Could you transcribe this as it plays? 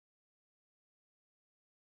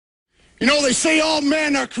You know, they say all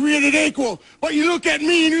men are created equal, but you look at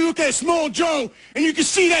me and you look at Small Joe, and you can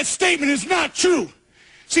see that statement is not true.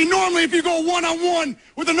 See, normally if you go one-on-one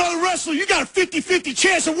with another wrestler, you got a 50-50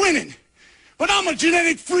 chance of winning. But I'm a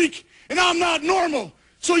genetic freak, and I'm not normal.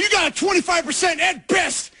 So you got a 25% at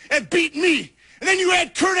best at beating me. And then you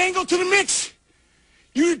add Kurt Angle to the mix,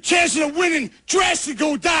 your chances of winning drastically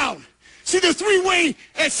go down. See, the three-way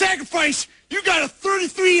at Sacrifice, you got a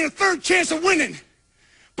 33 1/3 chance of winning.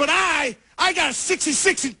 But I got a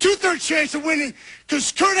 66 2/3 chance of winning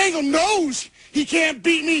because Kurt Angle knows he can't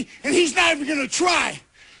beat me, and he's not even going to try.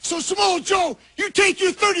 So, Samoa Joe, you take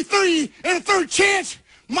your 33 1/3 chance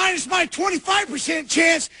minus my 25%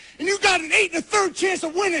 chance, and you got an 8 1/3 chance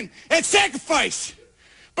of winning at Sacrifice.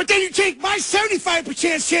 But then you take my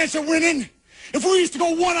 75% chance of winning, if we used to go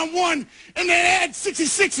one-on-one, and then add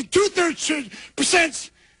 66 2/3%,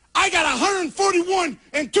 I got 141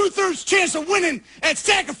 2/3 chance of winning at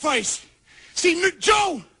Sacrifice. See,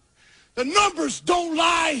 Joe, the numbers don't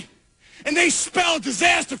lie, and they spell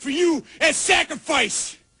disaster for you at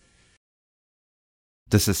Sacrifice.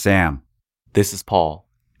 This is Sam. This is Paul.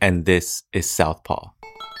 And this is Southpaw.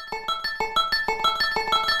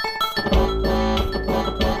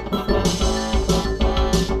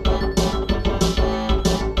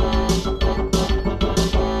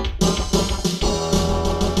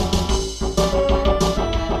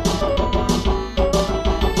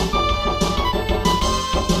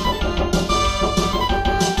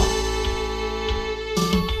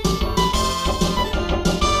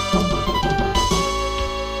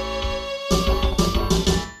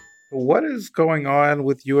 What is going on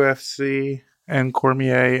with UFC and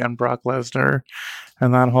Cormier and Brock Lesnar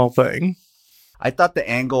and that whole thing? I thought the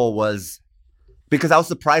angle was because I was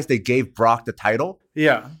surprised they gave Brock the title.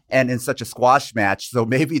 Yeah. And in such a squash match. So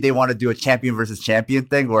maybe they want to do a champion versus champion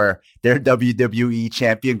thing where their WWE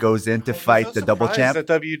champion goes in to fight the double champ. That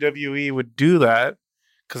WWE would do that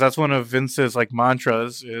because that's one of Vince's like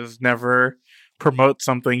mantras is never promote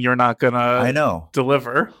something you're not going to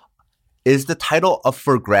deliver. Is the title up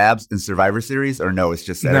for grabs in Survivor Series or no? It's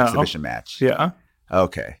just an exhibition match. Yeah.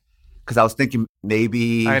 Okay. Because I was thinking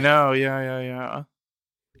maybe. I know. Yeah.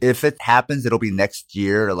 If it happens, it'll be next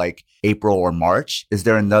year, like April or March. Is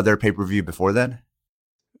there another pay-per-view before then?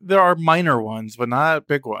 There are minor ones, but not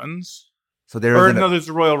big ones. So there's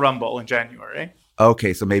the Royal Rumble in January.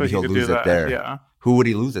 Okay, so maybe he'll lose it there. Yeah. Who would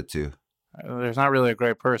he lose it to? There's not really a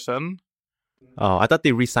great person. Oh, I thought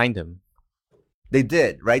they re-signed him. They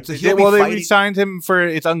did, right? So they re-signed him for,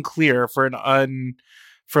 it's unclear, for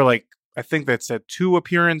like, I think that said 2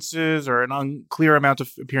 appearances or an unclear amount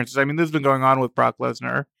of appearances. I mean, this has been going on with Brock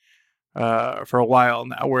Lesnar for a while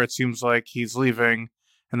now, where it seems like he's leaving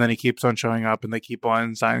and then he keeps on showing up and they keep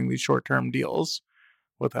on signing these short-term deals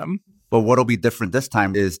with him. But what'll be different this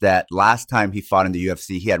time is that last time he fought in the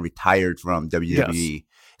UFC, he had retired from WWE. Yes.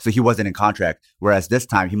 So he wasn't in contract. Whereas this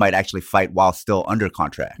time he might actually fight while still under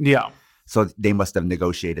contract. Yeah. So they must have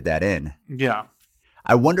negotiated that in. Yeah.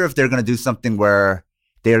 I wonder if they're going to do something where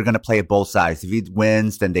they're going to play both sides. If he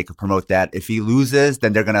wins, then they could promote that. If he loses,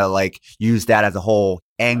 then they're going to like use that as a whole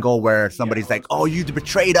angle where somebody's like, oh, you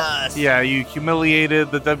betrayed us. Yeah, you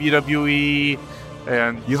humiliated the WWE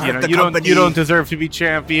and you don't deserve to be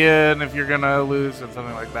champion if you're going to lose and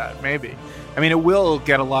something like that. Maybe. I mean, it will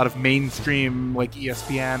get a lot of mainstream like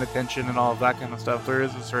ESPN attention and all of that kind of stuff. There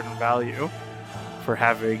is a certain value for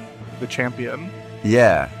having the champion.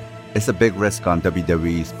 Yeah, it's a big risk on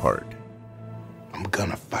WWE's part. I'm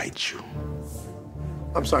gonna fight you.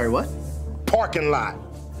 I'm sorry, what? Parking lot.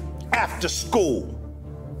 After school.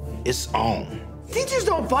 It's on. Teachers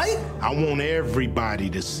don't fight. I want everybody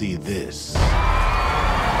to see this.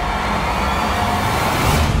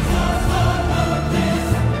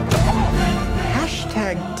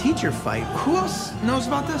 Hashtag teacher fight. Who else knows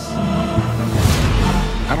about this?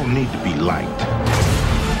 I don't need to be liked.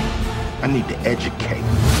 I need to educate.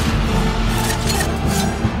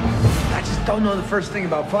 I just don't know the first thing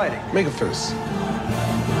about fighting. Make a fist.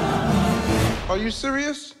 Are you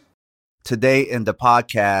serious? Today in the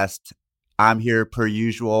podcast, I'm here per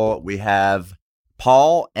usual. We have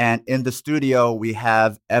Paul, and in the studio, we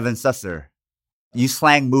have Evan Susser. You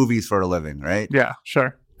slang movies for a living, right? Yeah,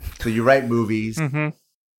 sure. So you write movies. Mm-hmm.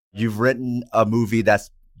 You've written a movie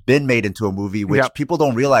that's been made into a movie, which people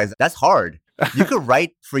don't realize. That's hard. You could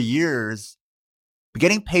write for years.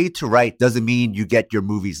 Getting paid to write doesn't mean you get your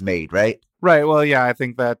movies made, right? Right. Well, yeah, I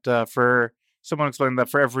think that for someone explained that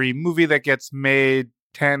for every movie that gets made,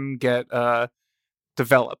 10 get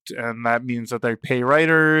developed. And that means that they pay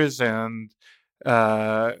writers and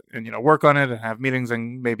work on it and have meetings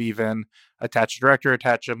and maybe even attach a director,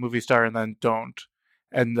 attach a movie star, and then don't.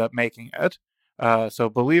 ended up making it. So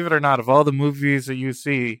believe it or not, of all the movies that you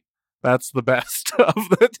see, that's the best of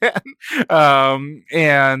the 10.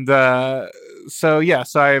 So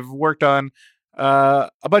I've worked on a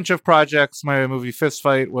bunch of projects. My movie Fist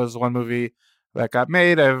Fight was one movie that got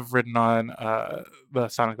made. I've written on the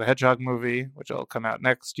Sonic the Hedgehog movie, which will come out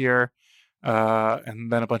next year.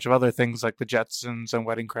 And then a bunch of other things like the Jetsons and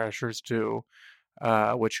Wedding Crashers too,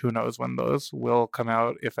 which who knows when those will come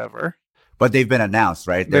out, if ever. But they've been announced,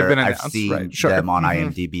 right? They've been announced, I've seen right, sure. them on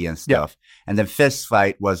Mhm. IMDb and stuff. And then Fist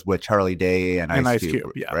Fight was with Charlie Day and Ice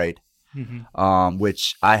Cube, yeah. right? Mm-hmm.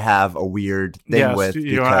 Which I have a weird thing with.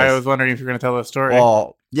 I was wondering if you were going to tell the story.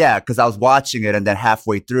 Well, yeah, because I was watching it, and then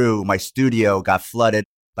halfway through, my studio got flooded,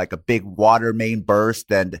 like a big water main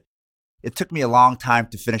burst, and it took me a long time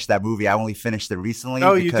to finish that movie. I only finished it recently.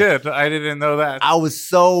 Oh, you did? I didn't know that. I was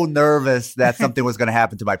so nervous that something was going to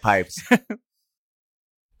happen to my pipes.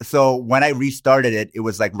 So when I restarted it, it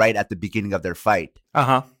was like right at the beginning of their fight.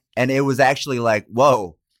 Uh-huh. And it was actually like,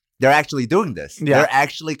 whoa, they're actually doing this. Yeah. They're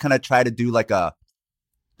actually going to try to do like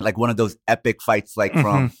one of those epic fights, like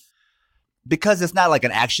from, because it's not like an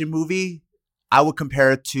action movie. I would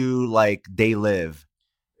compare it to like They Live,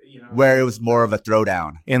 where it was more of a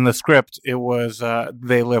throwdown. In the script, it was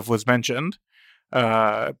They Live was mentioned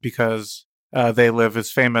because They Live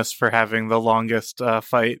is famous for having the longest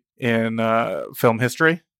fight in film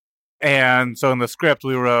history. And so in the script,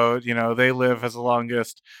 we wrote, They Live has the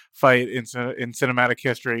longest fight in cinematic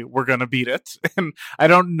history. We're going to beat it. And I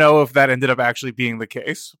don't know if that ended up actually being the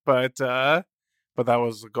case, but that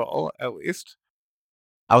was the goal, at least.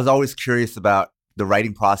 I was always curious about the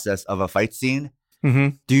writing process of a fight scene.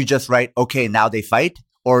 Mm-hmm. Do you just write, okay, now they fight?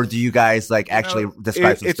 Or do you guys actually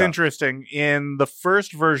describe some It's stuff? interesting. In the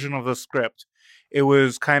first version of the script, it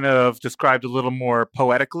was kind of described a little more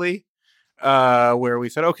poetically, where we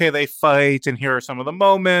said, okay, they fight, and here are some of the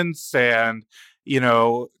moments, and,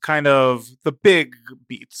 kind of the big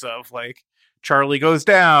beats of, like, Charlie goes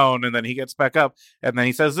down, and then he gets back up, and then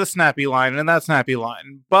he says this snappy line and that snappy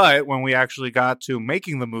line. But when we actually got to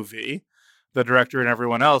making the movie, the director and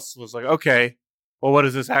everyone else was like, okay, well, what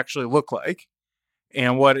does this actually look like?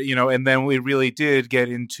 And and then we really did get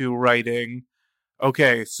into writing,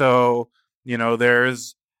 okay, so,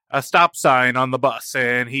 there's a stop sign on the bus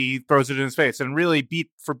and he throws it in his face, and really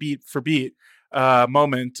beat for beat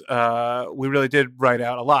moment, we really did write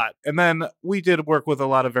out a lot. And then we did work with a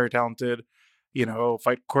lot of very talented,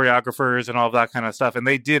 fight choreographers and all of that kind of stuff. And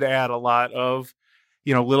they did add a lot of,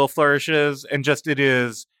 little flourishes, and just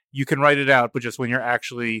you can write it out, but just when you're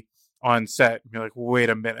actually on set, you're like, wait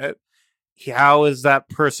a minute. How is that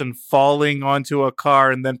person falling onto a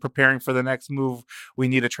car and then preparing for the next move? We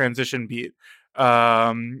need a transition beat.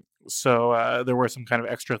 So there were some kind of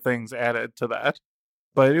extra things added to that,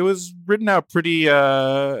 but it was written out pretty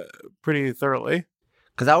thoroughly.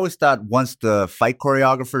 Because I always thought once the fight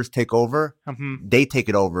choreographers take over, they take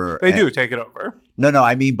it over. They do take it over. No,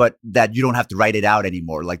 I mean, but that you don't have to write it out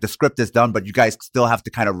anymore. Like the script is done, but you guys still have to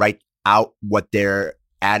kind of write out what they're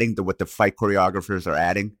adding, what the fight choreographers are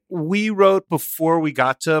adding. We wrote before we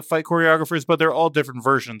got to fight choreographers, but they're all different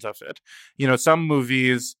versions of it. Some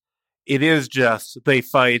movies, it is just they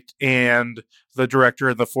fight and the director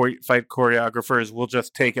and the fight choreographers will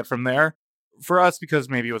just take it from there. For us, because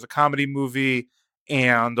maybe it was a comedy movie,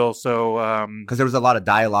 and also because there was a lot of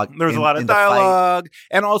dialogue. There was a lot of dialogue,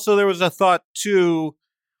 and also there was a thought too,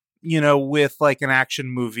 with like an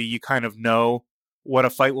action movie, you kind of know what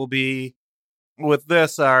a fight will be. With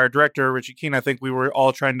this, our director, Richie Keene, I think we were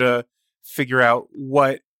all trying to figure out,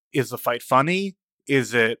 what is the fight funny?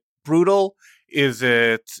 Is it brutal? Is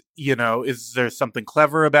it, is there something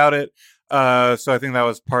clever about it? So I think that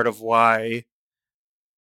was part of why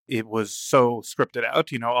it was so scripted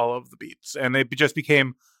out, all of the beats. And it just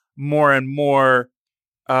became more and more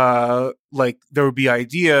like there would be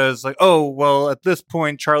ideas like, oh, well, at this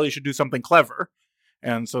point, Charlie should do something clever.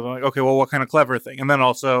 And so they're like, okay, well, what kind of clever thing? And then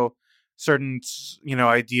also certain,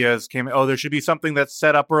 ideas came. Oh, there should be something that's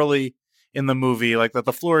set up early in the movie, like that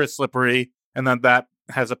the floor is slippery, and then that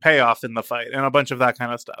has a payoff in the fight, and a bunch of that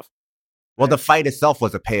kind of stuff. Well, the fight itself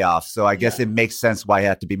was a payoff, so I guess it makes sense why it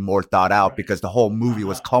had to be more thought out, because the whole movie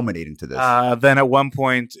was culminating to this. Then at one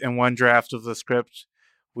point in one draft of the script,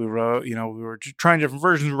 we wrote, we were trying different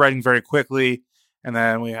versions, we were writing very quickly. And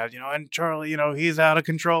then we had, and Charlie, he's out of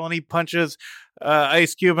control and he punches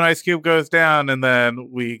Ice Cube, and Ice Cube goes down. And then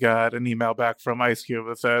we got an email back from Ice Cube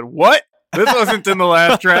that said, what? This wasn't in the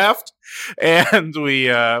last draft. And we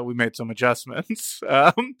made some adjustments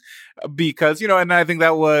because, and I think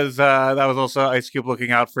that was also Ice Cube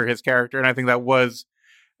looking out for his character. And I think that was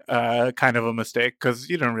kind of a mistake, because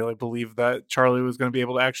you didn't really believe that Charlie was going to be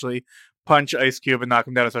able to actually punch Ice Cube and knock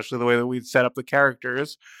him down, especially the way that we'd set up the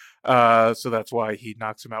characters. So that's why he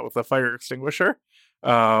knocks him out with a fire extinguisher,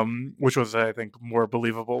 which was, I think, more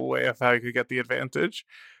believable way of how he could get the advantage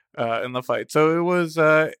in the fight. So it was,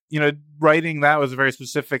 writing that was a very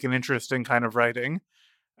specific and interesting kind of writing.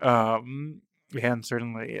 And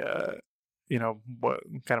certainly, what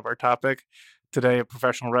kind of our topic today of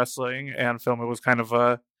professional wrestling and film, it was kind of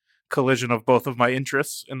a collision of both of my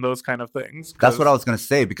interests in those kind of things. That's what I was going to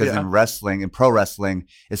say, because in wrestling, in pro wrestling,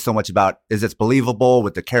 it's so much about, is it believable?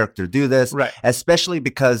 Would the character do this? Right. Especially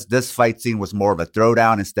because this fight scene was more of a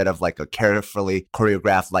throwdown instead of like a carefully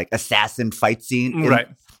choreographed, like assassin fight scene. Right.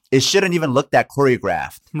 It shouldn't even look that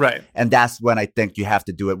choreographed. Right. And that's when I think you have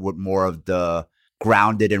to do it with more of the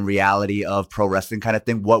grounded in reality of pro wrestling kind of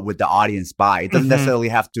thing. What would the audience buy? It doesn't necessarily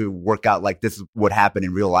have to work out like this would happen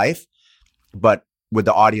in real life, but would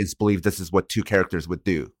the audience believe this is what two characters would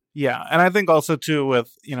do? Yeah. And I think also too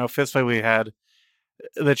with, Fist Fight, we had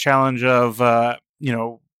the challenge of,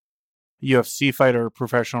 UFC fight or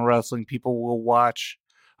professional wrestling. People will watch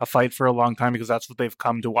a fight for a long time because that's what they've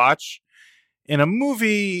come to watch. In a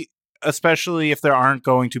movie, especially if there aren't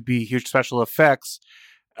going to be huge special effects,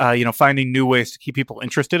 finding new ways to keep people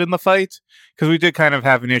interested in the fight. Because we did kind of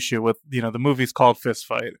have an issue with, the movie's called Fist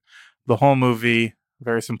Fight. The whole movie,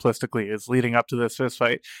 very simplistically, is leading up to this fist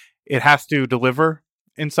fight. It has to deliver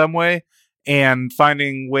in some way, and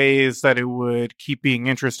finding ways that it would keep being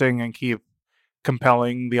interesting and keep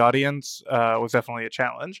compelling the audience was definitely a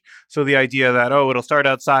challenge. So the idea that, it'll start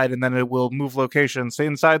outside and then it will move locations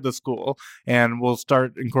inside the school and we'll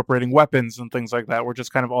start incorporating weapons and things like that were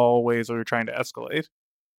just kind of all ways that we were trying to escalate.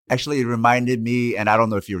 Actually, it reminded me, and I don't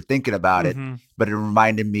know if you were thinking about it, but it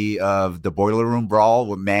reminded me of the Boiler Room Brawl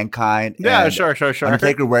with Mankind. Yeah, and sure.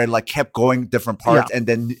 Undertaker, where it like kept going different parts, and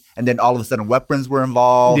then all of a sudden weapons were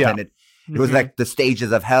involved, and it was like the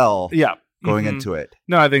stages of hell. Going into it.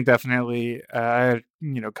 No, I think definitely,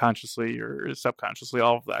 consciously or subconsciously,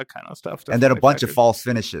 all of that kind of stuff. And then a bunch of false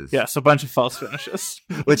finishes. Yes, a bunch of false finishes,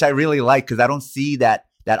 which I really like because I don't see that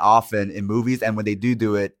often in movies, and when they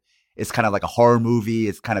do it, it's kind of like a horror movie.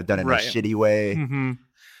 It's kind of done in a shitty way.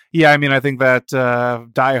 Yeah, I mean, I think that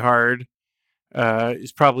Die Hard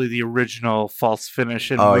is probably the original false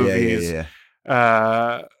finish in movies.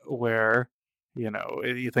 Where,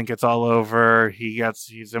 you think it's all over.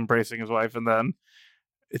 He's embracing his wife, and then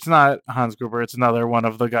it's not Hans Gruber. It's another one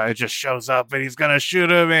of the guys just shows up and he's going to shoot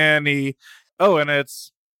him. And and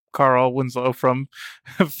it's Carl Winslow from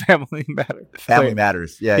Family Matters. Family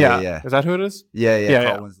Matters. Yeah. Is that who it is? Yeah.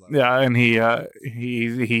 Carl Winslow. Yeah, and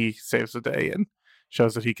he saves the day and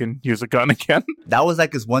shows that he can use a gun again. That was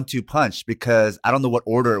like his 1-2 punch, because I don't know what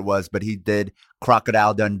order it was, but he did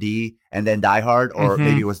Crocodile Dundee and then Die Hard, or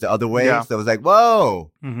maybe it was the other way. So it was like,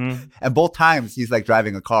 whoa. And both times he's like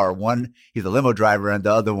driving a car. One, he's a limo driver, and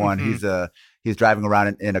the other one, he's driving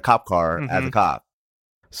around in a cop car as a cop.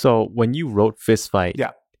 So when you wrote Fist Fight,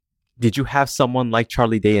 did you have someone like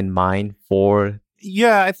Charlie Day in mind for?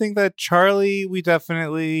 Yeah, I think that Charlie,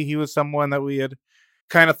 he was someone that we had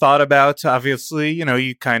kind of thought about. Obviously,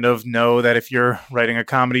 you kind of know that if you're writing a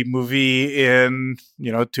comedy movie in,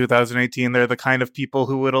 2018, they're the kind of people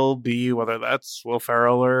who it'll be, whether that's Will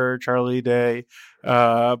Ferrell or Charlie Day.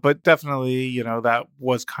 But definitely, that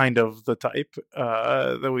was kind of the type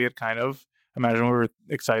that we had kind of imagined. We were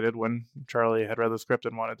excited when Charlie had read the script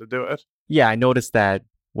and wanted to do it. Yeah, I noticed that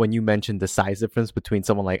when you mentioned the size difference between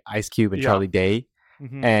someone like Ice Cube and Charlie Day.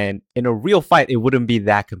 And in a real fight, it wouldn't be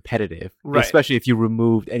that competitive, especially if you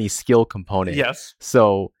removed any skill component. Yes.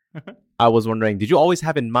 So I was wondering, did you always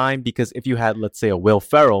have in mind, because if you had, let's say, a Will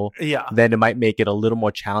Ferrell, then it might make it a little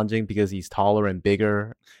more challenging because he's taller and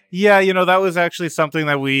bigger? Yeah, that was actually something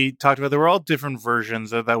that we talked about. There were all different versions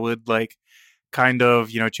that would like kind of,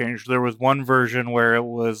 change. There was one version where it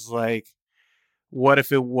was like, what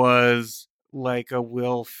if it was like a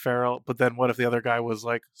Will Ferrell, but then what if the other guy was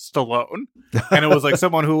like Stallone, and it was like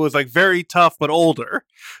someone who was like very tough but older,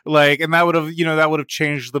 like, and that would have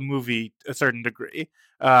changed the movie a certain degree.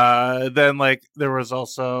 Then like there was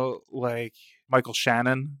also like Michael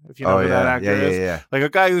Shannon, if you know who that actor is, like a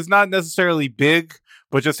guy who's not necessarily big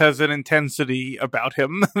but just has an intensity about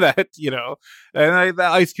him that, and the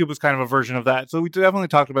Ice Cube was kind of a version of that. So we definitely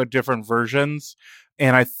talked about different versions,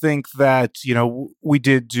 and I think that we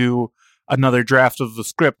did do another draft of the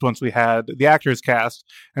script once we had the actors cast,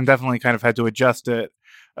 and definitely kind of had to adjust it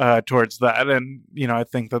towards that. And, I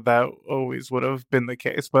think that always would have been the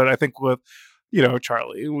case. But I think with,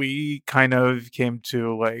 Charlie, we kind of came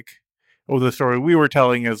to like the story we were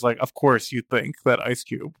telling is like, of course you think that Ice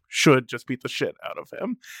Cube should just beat the shit out of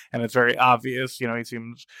him. And it's very obvious, he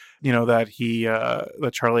seems, that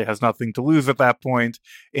that Charlie has nothing to lose at that point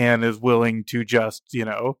and is willing to just,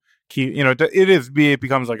 it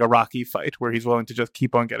becomes like a Rocky fight where he's willing to just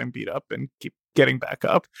keep on getting beat up and keep getting back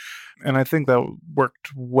up. And I think that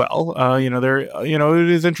worked well. It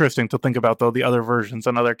is interesting to think about, though, the other versions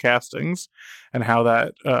and other castings and how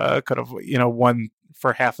that could have, one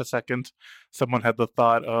for half a second, someone had the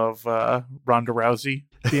thought of Ronda Rousey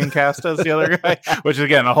being cast as the other guy, which is,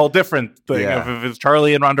 again, a whole different thing if it's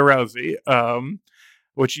Charlie and Ronda Rousey.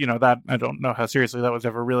 Which, that I don't know how seriously that was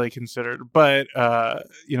ever really considered. But, there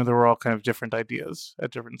were all kind of different ideas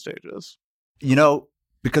at different stages.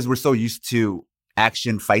 Because we're so used to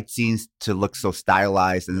action fight scenes to look so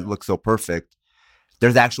stylized and look so perfect,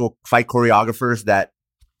 there's actual fight choreographers that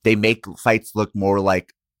they make fights look more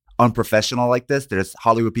like unprofessional like this. There's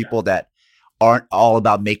Hollywood people that aren't all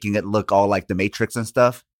about making it look all like The Matrix and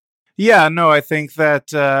stuff. Yeah, no, I think that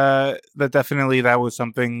that definitely that was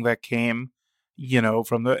something that came,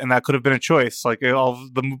 from and that could have been a choice. Like all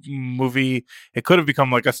the movie, it could have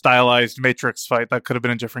become like a stylized Matrix fight. That could have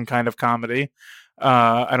been a different kind of comedy.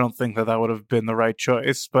 I don't think that would have been the right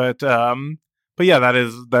choice, but yeah,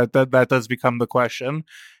 that does become the question.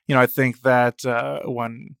 I think that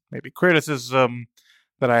one maybe criticism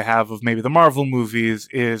that I have of maybe the Marvel movies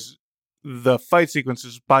is the fight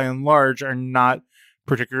sequences by and large are not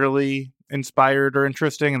particularly inspired or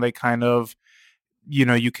interesting, and they kind of,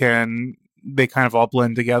 they kind of all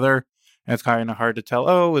blend together, and it's kind of hard to tell,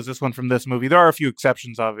 oh, is this one from this movie? There are a few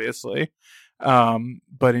exceptions, obviously.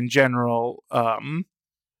 But in general,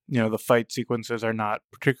 the fight sequences are not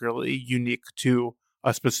particularly unique to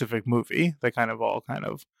a specific movie. They kind of all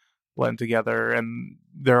blend together, and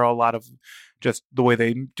there are a lot of just the way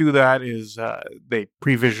they do that is they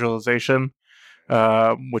pre-visualization,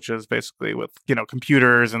 which is basically with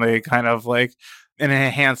computers, and they kind of like an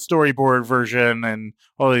enhanced storyboard version, and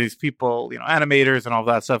all of these people, animators and all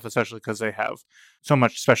that stuff, especially because they have so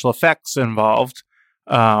much special effects involved.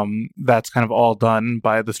 That's kind of all done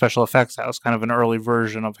by the special effects house, kind of an early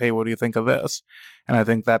version of, hey, what do you think of this? And I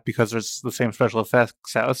think that because there's the same special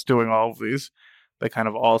effects house doing all of these, they kind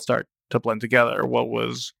of all start to blend together. What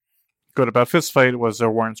was good about Fist Fight was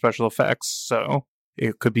there weren't special effects, so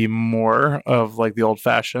it could be more of like the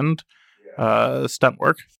old-fashioned stunt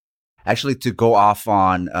work. Actually, to go off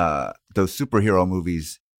on those superhero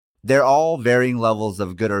movies, they're all varying levels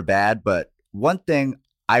of good or bad, but one thing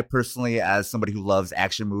I personally, as somebody who loves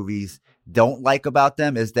action movies, don't like about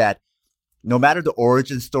them is that no matter the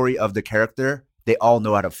origin story of the character, they all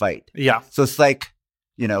know how to fight. Yeah. So it's like,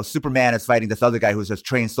 Superman is fighting this other guy who's a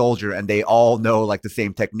trained soldier, and they all know like the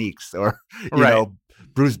same techniques, or, you know,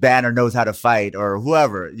 Bruce Banner knows how to fight, or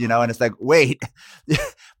whoever, and it's like, wait,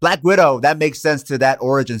 Black Widow, that makes sense to that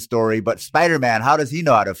origin story, but Spider-Man, how does he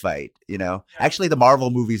know how to fight? Actually the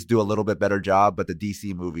Marvel movies do a little bit better job, but the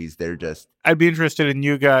DC movies, they're just. I'd be interested in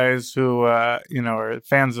you guys who, are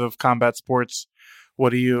fans of combat sports.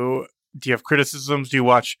 Do you have criticisms? Do you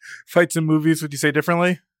watch fights in movies? Would you say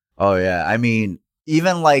differently? Oh yeah. I mean,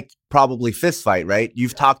 even like probably Fist Fight, right?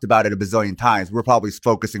 You've talked about it a bazillion times. We're probably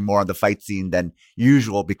focusing more on the fight scene than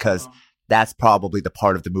usual because that's probably the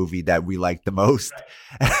part of the movie that we like the most.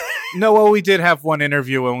 No, well, we did have one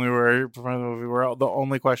interview when we were the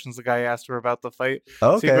only questions the guy asked were about the fight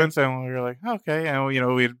sequence, and we were like, okay, and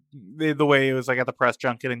the way it was like at the press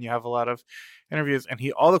junket, and you have a lot of interviews, and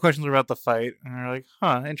all the questions were about the fight, and we were like,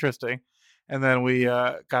 huh, interesting. And then we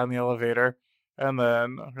got in the elevator. And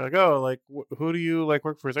then we're like, oh, like, who do you like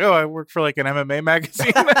work for? He's like, oh, I work for like an MMA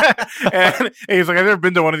magazine. and he's like, I've never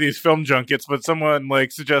been to one of these film junkets, but someone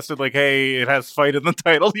like suggested like, hey, it has fight in the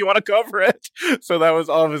title. Do you want to cover it? So that was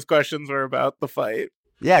all of his questions were about the fight.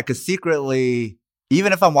 Yeah, because secretly,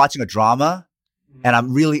 even if I'm watching a drama and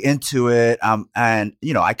I'm really into it, and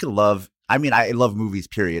I love movies,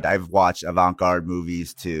 period. I've watched avant-garde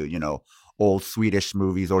movies to, old Swedish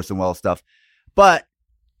movies, Orson Welles stuff. But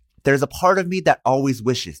there's a part of me that always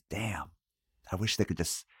wishes, damn, I wish they could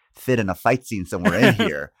just fit in a fight scene somewhere in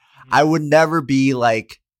here. I would never be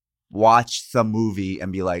like, watch some movie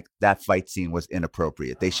and be like, that fight scene was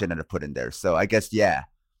inappropriate. They shouldn't have put in there. So I guess, yeah.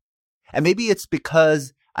 And maybe it's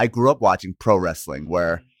because I grew up watching pro wrestling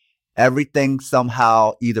where everything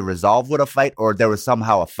somehow either resolved with a fight or there was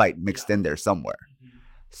somehow a fight mixed in there somewhere.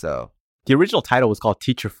 So the original title was called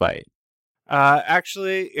Teacher Fight.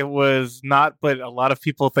 Actually, it was not, but a lot of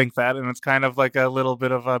people think that, and it's kind of like a little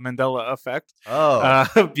bit of a Mandela effect. Oh,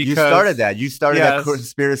 because, you started that. You started that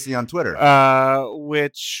conspiracy on Twitter.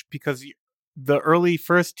 Because the early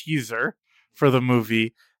first teaser for the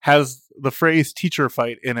movie has the phrase teacher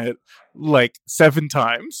fight in it like 7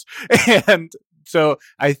 times. And so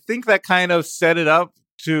I think that kind of set it up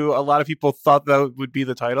to a lot of people thought that would be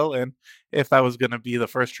the title. And if that was going to be the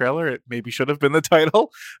first trailer, it maybe should have been the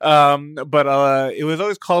title. But it was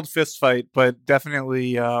always called Fist Fight, but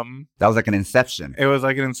definitely that was like an Inception. It was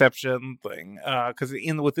like an Inception thing. Because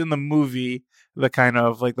within the movie, the kind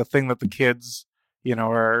of like the thing that the kids, you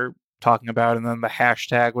know, are talking about, and then the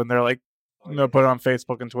hashtag when they're like, you know, put it on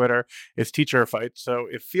Facebook and Twitter is teacher fight. So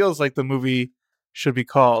it feels like the movie should be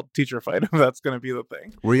called Teacher Fight if that's going to be the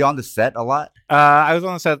thing. Were you on the set a lot? I was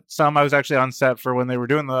on the set some. I was actually on set for when they were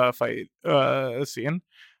doing the fight scene,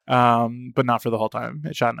 but not for the whole time.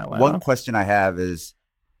 It shot in Atlanta. One question I have is,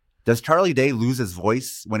 does Charlie Day lose his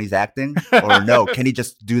voice when he's acting? Or no, can he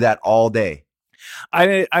just do that all day?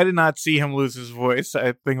 I did not see him lose his voice.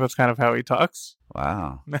 I think that's kind of how he talks.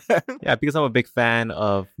 Wow. Yeah, because I'm a big fan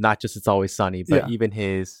of not just It's Always Sunny, but even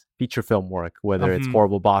his feature film work, whether it's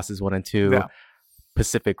Horrible Bosses 1 and 2,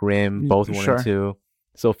 Pacific Rim, both 1 and 2.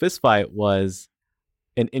 So Fist Fight was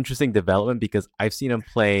an interesting development because I've seen him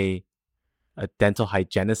play a dental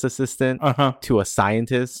hygienist assistant to a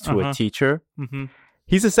scientist to a teacher.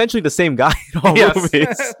 He's essentially the same guy in all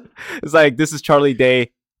movies. It's like, this is Charlie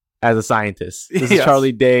Day as a scientist. This is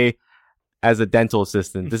Charlie Day as a dental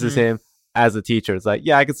assistant. This is him as a teacher. It's like,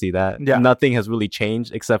 yeah, I can see that. Yeah. Nothing has really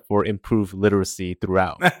changed except for improved literacy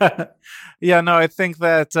throughout. Yeah, no, I think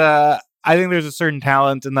that I think there's a certain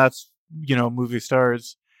talent, and that's, you know, movie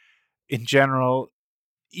stars in general.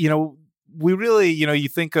 You know, we really, you know, you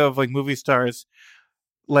think of like movie stars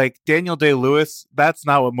like Daniel Day-Lewis, that's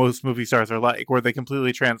not what most movie stars are like, where they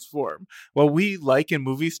completely transform. What we like in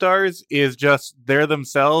movie stars is just they're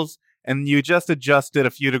themselves, and you just adjust it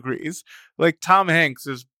a few degrees. Like Tom Hanks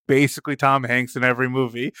is basically Tom Hanks in every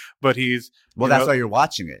movie, but he's... Well, that's why you're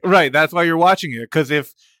watching it. Right, that's why you're watching it. Because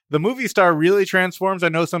if the movie star really transforms, I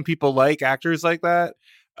know some people like actors like that,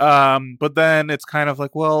 but then it's kind of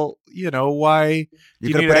like, well, you know, why...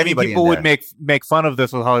 You could put anybody people in there. would make fun of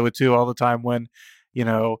this with Hollywood too all the time when, you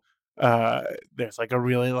know, there's like a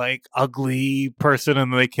really like ugly person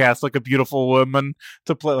and they cast like a beautiful woman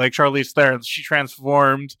to play, like Charlize Theron. She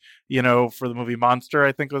transformed, you know, for the movie Monster,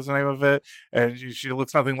 I think was the name of it, and she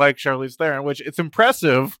looks nothing like Charlize Theron, which it's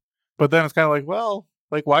impressive, but then it's kind of like, well,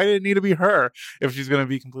 like, why did it need to be her if she's going to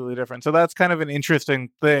be completely different? So that's kind of an interesting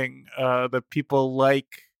thing that people like,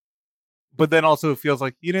 but then also feels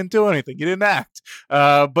like you didn't do anything, you didn't act,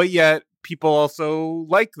 but yet people also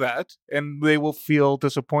like that, and they will feel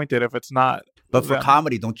disappointed if it's not. But for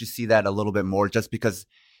comedy, don't you see that a little bit more? Just because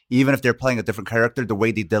even if they're playing a different character, the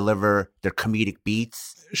way they deliver their comedic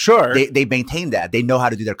beats, sure, they maintain that. They know how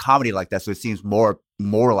to do their comedy like that, so it seems more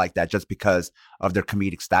like that just because of their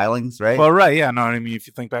comedic stylings, right? Well, right, yeah. No, I mean, if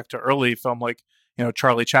you think back to early film like, you know,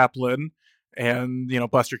 Charlie Chaplin and, you know,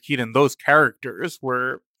 Buster Keaton, those characters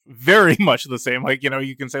were very much the same. Like, you know,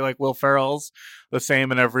 you can say like Will Ferrell's the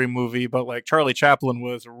same in every movie, but like Charlie Chaplin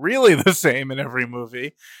was really the same in every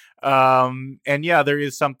movie. And yeah, there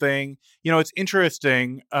is something, you know, it's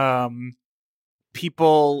interesting.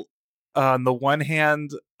 People on the one hand,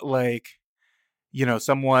 like, you know,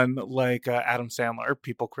 someone like Adam Sandler,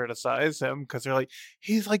 people criticize him because they're like,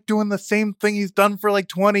 he's like doing the same thing he's done for like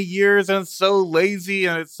 20 years and it's so lazy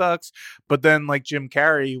and it sucks. But then like Jim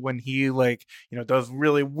Carrey, when he like, you know, does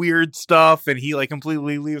really weird stuff and he like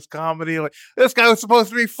completely leaves comedy, like, this guy was supposed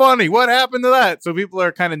to be funny. What happened to that? So people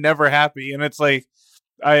are kind of never happy. And it's like,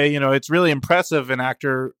 you know, it's really impressive an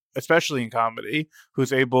actor, especially in comedy,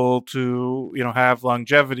 who's able to, you know, have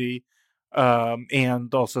longevity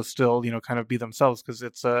and also still, you know, kind of be themselves, because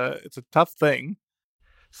it's a tough thing.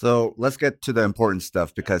 So let's get to the important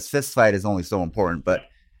stuff, because Fist Fight is only so important, but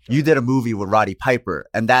you did a movie with Roddy Piper,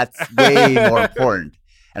 and that's way more important.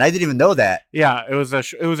 And I didn't even know that. Yeah, it was a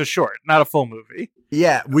short, not a full movie.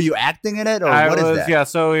 Yeah, were you acting in it, or what is that? Yeah,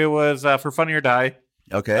 so it was For Funny or Die.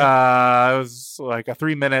 Okay. It was like a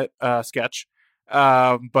 3-minute sketch.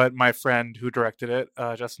 But my friend who directed it,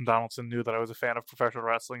 Justin Donaldson, knew that I was a fan of professional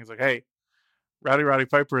wrestling. He's like, hey, Roddy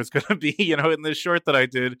Piper is going to be, you know, in this short that I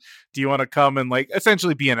did. Do you want to come and like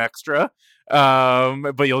essentially be an extra?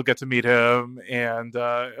 But you'll get to meet him, and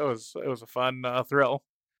it was a fun thrill.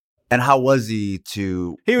 And how was he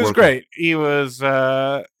to? He was great. He was,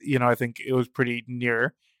 you know, I think it was pretty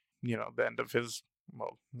near, you know, the end of his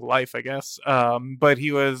life, I guess. But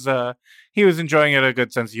he was enjoying it. A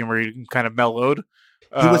good sense of humor. He kind of mellowed.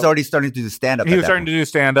 He was already starting to do stand-up. He was starting to do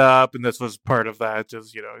stand-up, and this was part of that,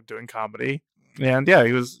 just, you know, doing comedy. And yeah,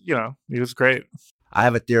 he was great. I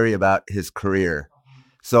have a theory about his career.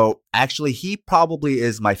 So actually, he probably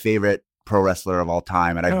is my favorite pro wrestler of all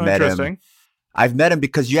time, and I've met him I've met him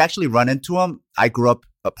because you actually run into him. I grew up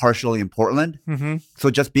partially in Portland. Mm-hmm. So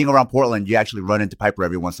just being around Portland, you actually run into Piper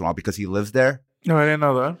every once in a while because he lives there. No, I didn't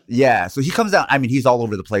know that. Yeah. So he comes down. I mean, he's all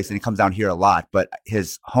over the place and he comes down here a lot, but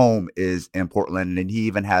his home is in Portland and he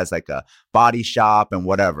even has like a body shop and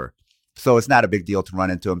whatever. So it's not a big deal to run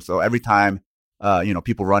into him. So every time,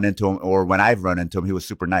 people run into him or when I've run into him, he was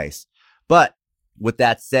super nice. But with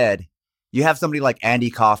that said, you have somebody like Andy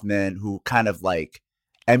Kaufman who kind of like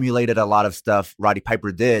emulated a lot of stuff Roddy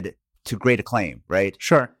Piper did to great acclaim, right?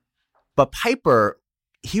 Sure. But Piper,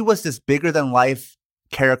 he was this bigger than life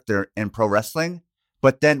character in pro wrestling.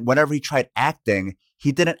 But then whenever he tried acting,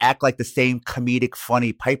 he didn't act like the same comedic,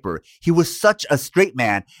 funny Piper. He was such a straight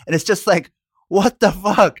man. And it's just like, what the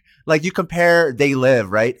fuck? Like you compare They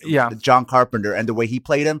Live, right? Yeah. John Carpenter and the way he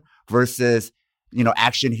played him versus,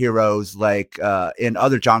 action heroes like in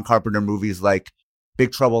other John Carpenter movies like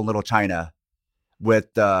Big Trouble in Little China with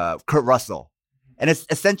Kurt Russell. And it's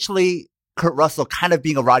essentially Kurt Russell kind of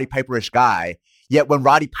being a Roddy Piper-ish guy. Yet when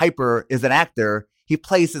Roddy Piper is an actor, he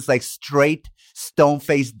plays this like straight,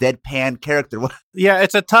 stone-faced, deadpan character. Yeah,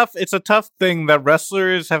 it's a tough thing that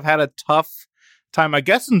wrestlers have had a tough time, I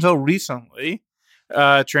guess, until recently,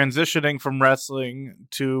 transitioning from wrestling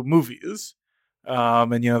to movies.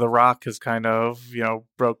 And The Rock has kind of,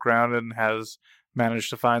 broke ground and has managed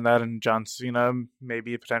to find that, and John Cena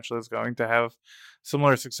maybe potentially is going to have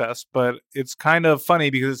similar success. But it's kind of funny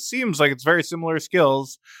because it seems like it's very similar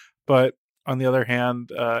skills, but on the other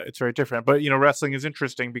hand, it's very different. But wrestling is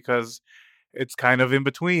interesting because it's kind of in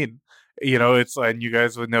between. It's, and you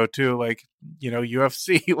guys would know too, like,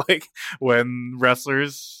 UFC, like when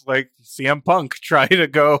wrestlers like CM Punk try to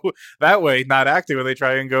go that way, not acting, when they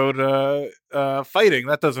try and go to fighting,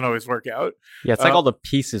 that doesn't always work out. Yeah, it's like all the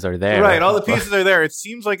pieces are there. Right, all the pieces are there. It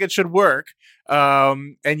seems like it should work.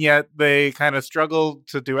 And yet they kind of struggle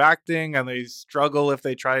to do acting, and they struggle if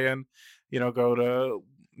they try and, go to,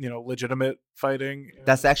 legitimate fighting.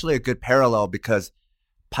 That's actually a good parallel because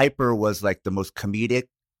Piper was like the most comedic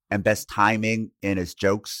and best timing in his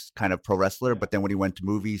jokes kind of pro wrestler. But then when he went to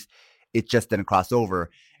movies, it just didn't cross over.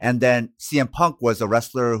 And then CM Punk was a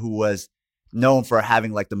wrestler who was known for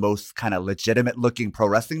having like the most kind of legitimate looking pro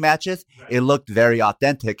wrestling matches. It looked very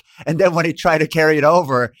authentic. And then when he tried to carry it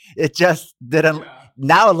over, it just didn't.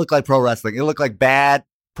 Now it looked like pro wrestling. It looked like bad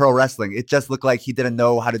pro wrestling. It just looked like he didn't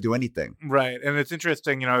know how to do anything. Right. And it's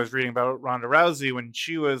interesting, I was reading about Ronda Rousey when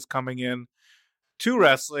she was coming in to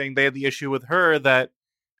wrestling. They had the issue with her that,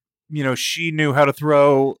 she knew how to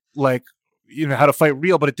throw, like, how to fight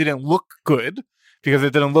real, but it didn't look good because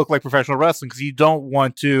it didn't look like professional wrestling, because you don't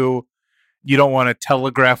want to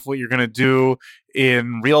telegraph what you're going to do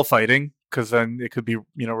in real fighting, because then it could be,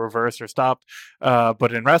 reversed or stopped.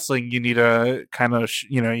 But in wrestling, you need to kind of,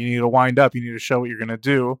 you need to wind up, you need to show what you're going to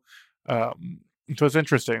do. So it's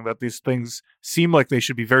interesting that these things seem like they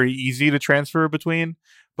should be very easy to transfer between,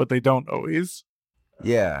 but they don't always.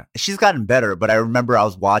 Yeah, she's gotten better, but I remember I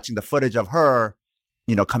was watching the footage of her,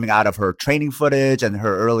 coming out of her training footage and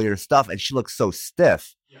her earlier stuff, and she looks so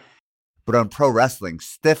stiff. Yeah. But on pro wrestling,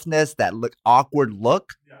 stiffness, that awkward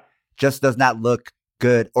look, just does not look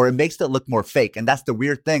good, or it makes it look more fake. And that's the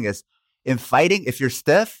weird thing is, in fighting, if you're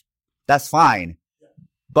stiff, that's fine. Yeah.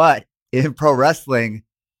 But in pro wrestling,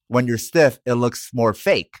 when you're stiff, it looks more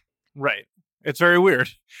fake. Right. It's very weird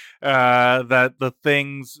that the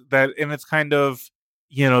things that, and it's kind of,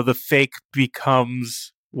 the fake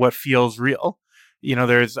becomes what feels real. I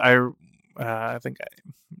think I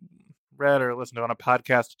read or listened to on a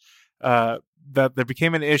podcast that there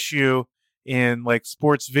became an issue in like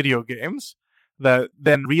sports video games, that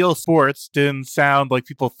then real sports didn't sound like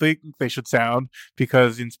people think they should sound,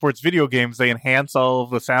 because in sports video games, they enhance all of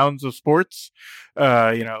the sounds of sports,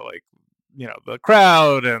 the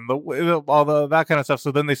crowd and that kind of stuff.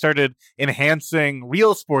 So then they started enhancing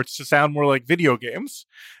real sports to sound more like video games,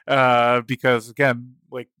 because again,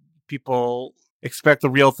 like, people expect the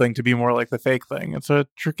real thing to be more like the fake thing. It's a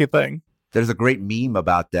tricky thing. There's a great meme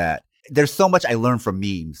about that. There's so much I learned from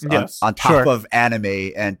memes on top of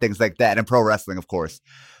anime and things like that, and pro wrestling, of course.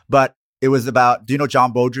 But it was about, do you know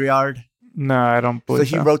John Baudrillard? No, I don't believe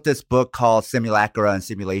so. He wrote this book called Simulacra and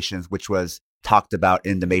Simulations, which was talked about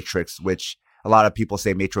in The Matrix, which a lot of people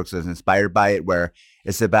say Matrix is inspired by it, where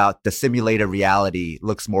it's about the simulated reality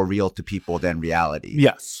looks more real to people than reality.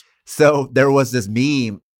 Yes. So there was this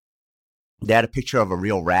meme. They had a picture of a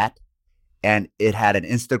real rat, and it had an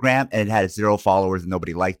Instagram, and it had 0 followers and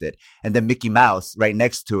nobody liked it. And then Mickey Mouse right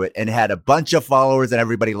next to it, and it had a bunch of followers and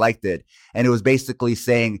everybody liked it. And it was basically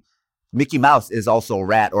saying Mickey Mouse is also a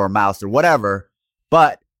rat or a mouse or whatever,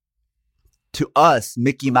 but to us,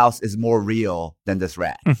 Mickey Mouse is more real than this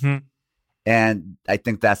rat. Mm-hmm. And I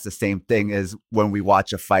think that's the same thing as when we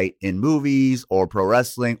watch a fight in movies or pro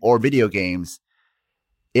wrestling or video games.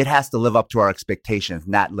 It has to live up to our expectations,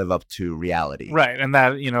 not live up to reality. Right. And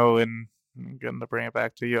that, and again, to bring it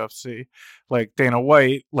back to UFC, like Dana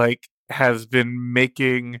White, like has been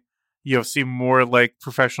making UFC more like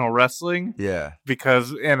professional wrestling. Yeah.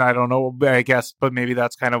 Because, and I don't know, I guess, but maybe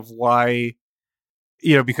that's kind of why,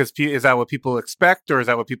 because is that what people expect or is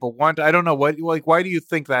that what people want? I don't know. Why do you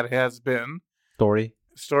think that has been?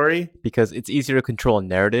 Story? Because it's easier to control a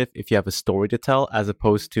narrative if you have a story to tell as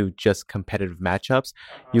opposed to just competitive matchups.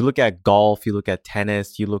 You look at golf, you look at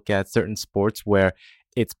tennis, you look at certain sports where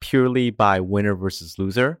it's purely by winner versus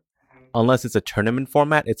loser. Unless it's a tournament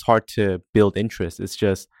format, it's hard to build interest. It's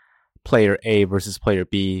just player A versus player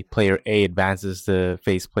B. Player A advances to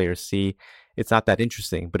face player C. It's not that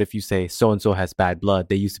interesting. But if you say so-and-so has bad blood,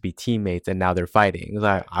 they used to be teammates and now they're fighting. It's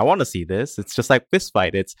like, I want to see this. It's just like fist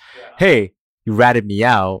fight. It's, hey, you ratted me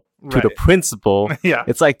out to the principal. Yeah.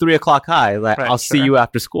 It's like 3 o'clock high. Like, I'll see you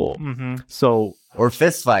after school. Mm-hmm. So, or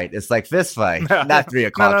fist fight. It's like fist fight, not 3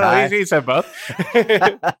 o'clock high. He said both.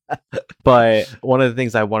 But one of the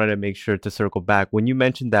things I wanted to make sure to circle back, when you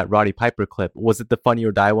mentioned that Roddy Piper clip, was it the Funny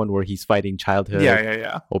or Die one where he's fighting childhood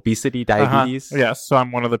obesity, diabetes? Yes. So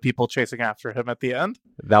I'm one of the people chasing after him at the end.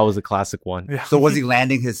 That was a classic one. Yeah. So was he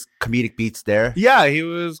landing his comedic beats there? Yeah, he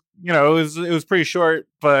was, it was pretty short,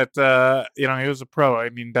 but, he was a pro. I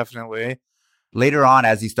mean, definitely. Later on,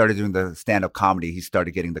 as he started doing the stand-up comedy, he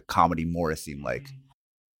started getting the comedy more, it seemed like.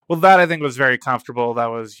 Well, that I think was very comfortable.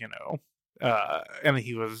 That was, and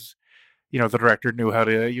he was, the director knew how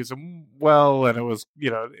to use him well, and it was,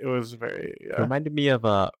 it was very... It reminded me of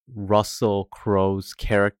Russell Crowe's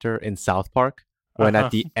character in South Park, when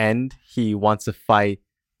at the end, he wants to fight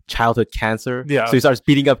childhood cancer. Yeah. So he starts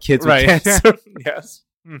beating up kids with cancer. Yes.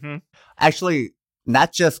 Mm-hmm. Actually,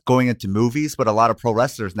 not just going into movies, but a lot of pro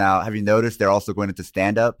wrestlers now, have you noticed they're also going into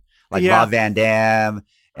stand-up? Like Rob Van Dam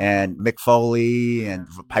and Mick Foley, and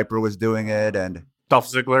Piper was doing it, and Dolph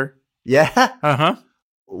Ziggler. Yeah. Uh-huh.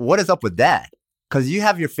 What is up with that? Because you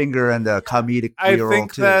have your finger in the comedic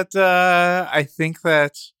world too. I think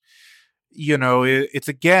that, it's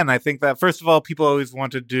again, I think that, first of all, people always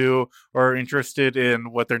want to do or are interested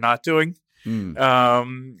in what they're not doing.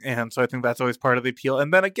 And so I think that's always part of the appeal.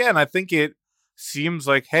 And then again, I think it seems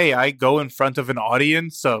like, hey, I go in front of an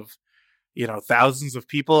audience of, thousands of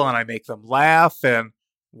people and I make them laugh. And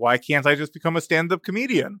why can't I just become a stand-up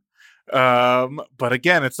comedian? But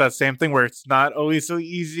again, it's that same thing where it's not always so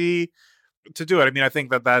easy to do it. I mean, I think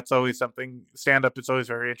that that's always something, stand-up, it's always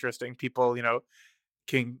very interesting. People,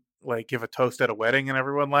 can like give a toast at a wedding and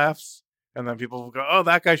everyone laughs. And then people will go, oh,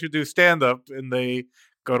 that guy should do stand-up. And they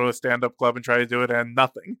go to a stand-up club and try to do it and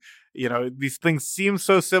nothing. These things seem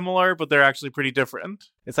so similar, but they're actually pretty different.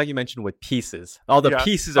 It's like you mentioned with pieces. All the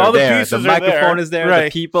pieces are there. The microphone is there. Right.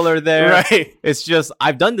 The people are there. Right. It's just,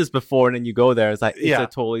 I've done this before, and then you go there. It's like, it's a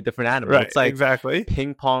totally different animal. Right. It's like exactly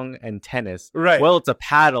ping pong and tennis. Right. Well, it's a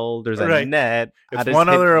paddle. There's a net. It's one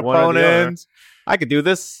other opponent. I could do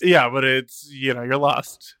this. Yeah, but it's, you're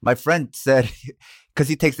lost. My friend said, because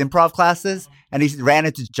he takes improv classes, and he ran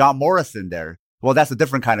into John Morrison there. Well, that's a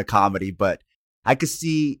different kind of comedy, but I could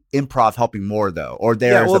see improv helping more, though. Or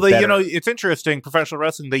there's it's interesting. Professional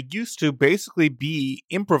wrestling, they used to basically be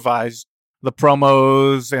improvised. The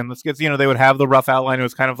promos and the skits, they would have the rough outline. It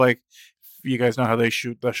was kind of like, you guys know how they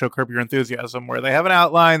shoot the show Curb Your Enthusiasm, where they have an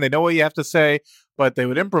outline, they know what you have to say, but they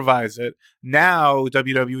would improvise it. Now,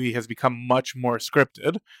 WWE has become much more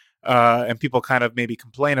scripted. And people kind of maybe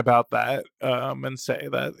complain about that and say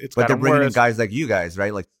that it's. But they're bringing in guys like you guys,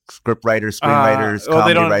 right? Like script writers, screenwriters,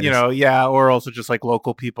 comedy writers. Or also just like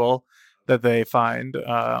local people that they find.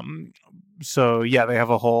 So yeah, they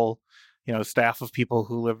have a whole, staff of people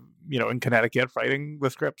who live, in Connecticut, writing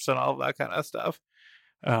the scripts and all of that kind of stuff.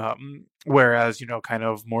 Whereas kind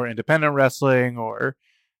of more independent wrestling or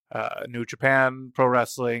New Japan Pro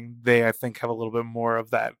Wrestling, they I think have a little bit more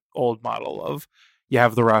of that old model of. You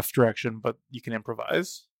have the rough direction, but you can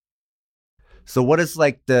improvise. So what is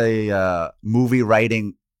like the movie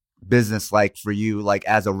writing business like for you, like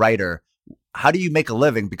as a writer? How do you make a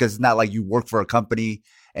living? Because it's not like you work for a company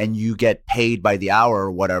and you get paid by the hour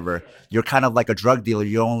or whatever. You're kind of like a drug dealer.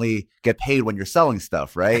 You only get paid when you're selling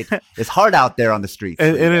stuff, right? It's hard out there on the streets.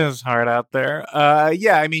 It is hard out there.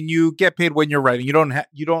 I mean, you get paid when you're writing. You don't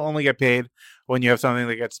only get paid when you have something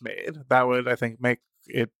that gets made. That would, I think, make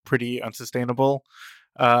it pretty unsustainable.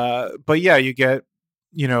 But yeah, you get,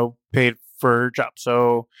 paid for jobs.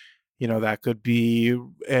 So, that could be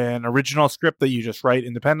an original script that you just write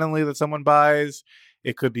independently that someone buys.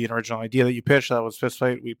 It could be an original idea that you pitch. That was Fist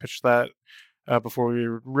Fight. We pitched that before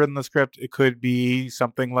we've written the script. It could be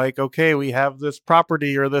something like, okay, we have this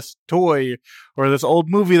property or this toy or this old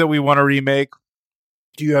movie that we want to remake.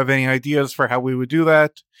 Do you have any ideas for how we would do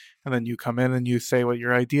that? And then you come in and you say what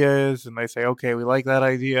your idea is, and they say, okay, we like that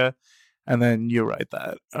idea. And then you write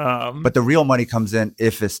that. But the real money comes in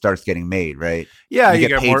if it starts getting made, right? Yeah, you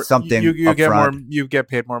get paid more, something. You get front. more. You get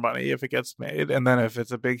paid more money if it gets made, and then if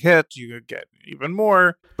it's a big hit, you get even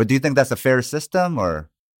more. But do you think that's a fair system,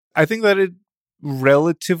 or? I think that it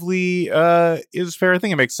relatively is fair. I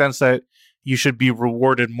think it makes sense that you should be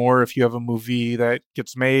rewarded more if you have a movie that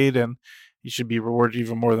gets made, and you should be rewarded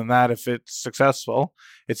even more than that if it's successful.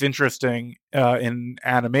 It's interesting in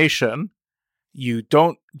animation. You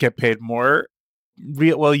don't get paid more.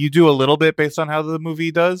 Well, you do a little bit based on how the movie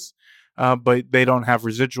does, but they don't have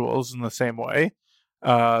residuals in the same way.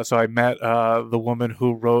 So I met the woman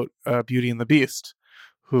who wrote Beauty and the Beast,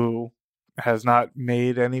 who has not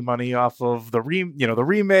made any money off of the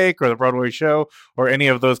remake or the Broadway show or any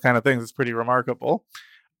of those kind of things. It's pretty remarkable.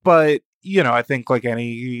 But I think like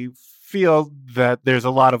any field, that there's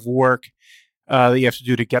a lot of work that you have to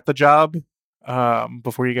do to get the job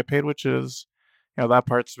before you get paid, which is that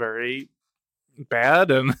part's very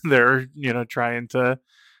bad, and they're trying to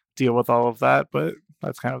deal with all of that, but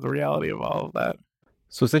that's kind of the reality of all of that.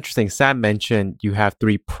 So it's interesting. Sam mentioned you have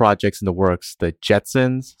 3 projects in the works: the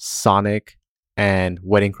Jetsons, Sonic, and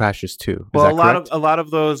Wedding Crashers 2. Well, a lot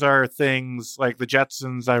of those are things like the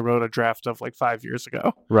Jetsons. I wrote a draft of like 5 years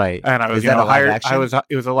ago, right? And I was hired.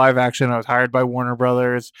 It was a live action. I was hired by Warner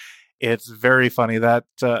Brothers. It's very funny that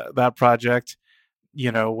project.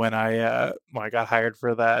 When I got hired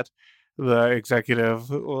for that, the executive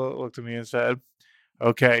looked at me and said,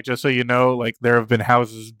 "Okay, just so you know, like there have been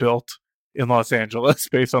houses built in Los Angeles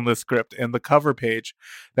based on this script, and the cover page,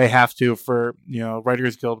 they have to, for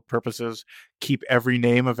Writers Guild purposes, keep every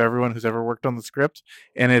name of everyone who's ever worked on the script,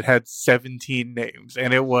 and it had 17 names,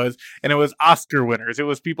 and it was Oscar winners. It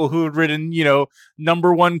was people who had written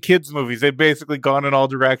 #1 kids movies. They'd basically gone in all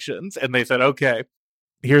directions, and they said, okay,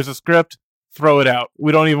 here's a script. Throw it out.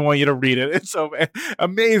 We don't even want you to read it." It's so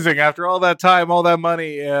amazing after all that time, all that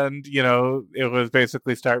money, and it was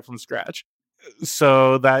basically start from scratch.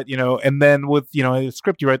 So that and then with a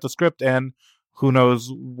script, you write the script, and who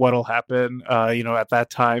knows what'll happen. At that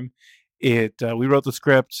time, we wrote the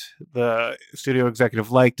script. The studio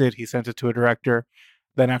executive liked it. He sent it to a director.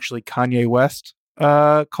 Then actually Kanye West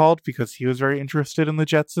called because he was very interested in the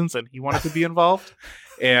Jetsons and he wanted to be involved,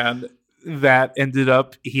 and that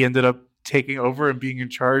he ended up taking over and being in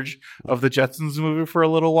charge of the Jetsons movie for a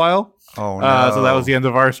little while. Oh, no. So that was the end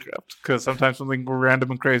of our script, because sometimes something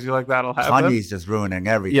random and crazy like that will happen. Kanye's just ruining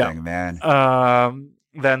everything, man.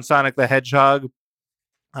 Then Sonic the Hedgehog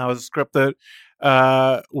was a script that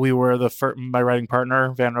we were my writing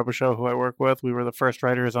partner, Van Robichaux, who I work with, we were the first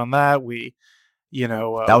writers on that.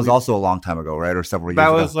 That was also a long time ago, right? Or several years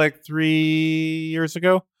ago? That was like 3 years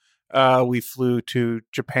ago. We flew to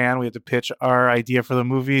Japan. We had to pitch our idea for the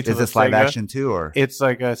movie. Is this live action too, or it's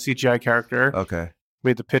like a CGI character? Okay.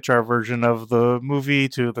 We had to pitch our version of the movie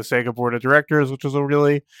to the Sega board of directors, which was a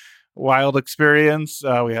really wild experience.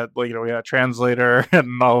 We had a translator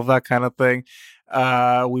and all of that kind of thing.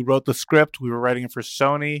 We wrote the script. We were writing it for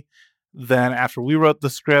Sony. Then after we wrote the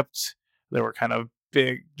script, there were kind of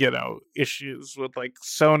big issues with like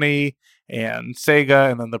Sony and Sega,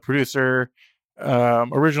 and then the producer.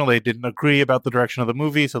 Originally didn't agree about the direction of the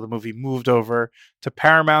movie, so the movie moved over to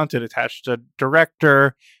Paramount. It attached a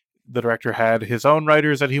director. The director had his own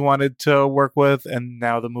writers that he wanted to work with, and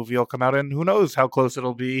now the movie will come out, and who knows how close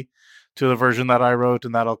it'll be to the version that I wrote,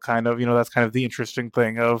 and that'll kind of, that's kind of the interesting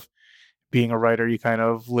thing of being a writer. You kind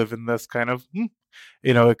of live in this kind of,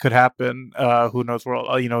 it could happen. Who knows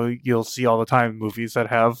where, you'll see all the time movies that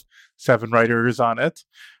have 7 writers on it.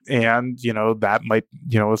 And, that might,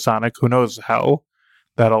 with Sonic, who knows how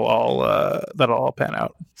that'll all pan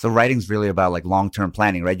out. So writing's really about like long-term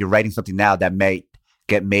planning, right? You're writing something now that may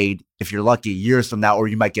get made, if you're lucky, years from now, or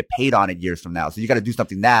you might get paid on it years from now. So you got to do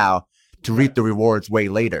something now to reap the rewards way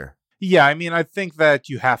later. Yeah. I mean, I think that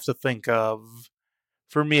you have to think of,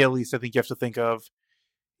 for me at least, I think you have to think of,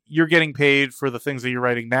 you're getting paid for the things that you're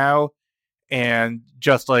writing now, and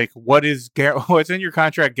just like what's in your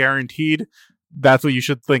contract guaranteed, that's what you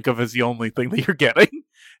should think of as the only thing that you're getting,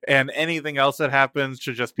 and anything else that happens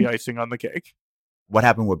should just be icing on the cake. What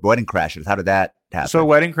happened with Wedding Crashers? How did that happen? So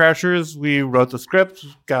Wedding Crashers, we wrote the script.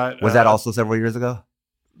 Was that also several years ago?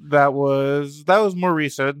 That was more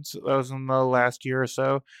recent. That was in the last year or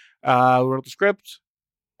so. We wrote the script.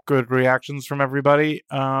 Good reactions from everybody,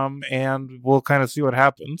 and we'll kind of see what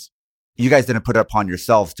happens. you guys didn't put it upon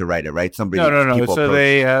yourselves to write it, right? Somebody, no.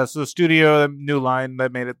 So so the studio, New Line,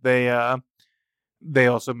 that made it. They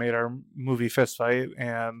also made our movie Fist Fight,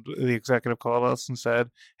 and the executive called us and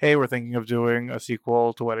said, "Hey, we're thinking of doing a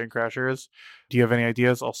sequel to Wedding Crashers. Do you have any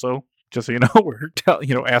ideas?" Also, just so you know, we're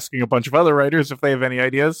asking a bunch of other writers if they have any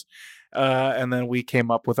ideas, and then we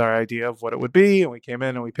came up with our idea of what it would be, and we came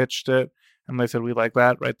in and we pitched it, and they said, "We like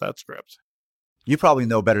that. Write that script." You probably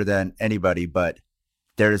know better than anybody, but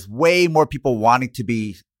there's way more people wanting to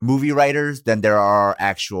be movie writers than there are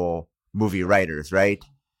actual movie writers, right?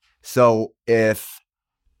 So if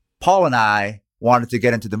Paul and I wanted to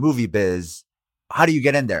get into the movie biz, how do you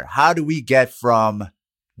get in there? How do we get from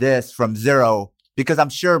zero? Because I'm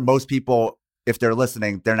sure most people, if they're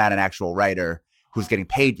listening, they're not an actual writer who's getting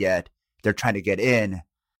paid yet. They're trying to get in.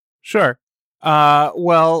 Sure.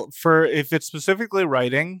 Well, if it's specifically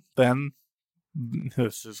writing, then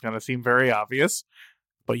this is going to seem very obvious,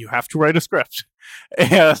 but you have to write a script.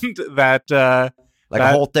 And that... a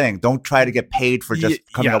whole thing. Don't try to get paid for just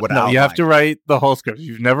coming up with an outline. You have to write the whole script. If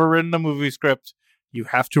you've never written a movie script, you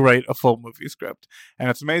have to write a full movie script. And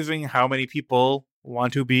it's amazing how many people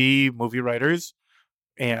want to be movie writers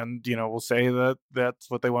and, will say that that's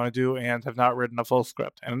what they want to do and have not written a full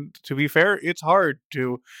script. And to be fair, it's hard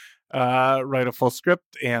to write a full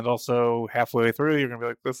script, and also halfway through, you're going to be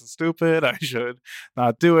like, this is stupid. I should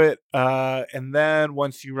not do it. And then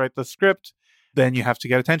once you write the script, then you have to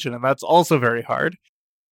get attention, and that's also very hard.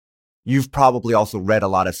 You've probably also read a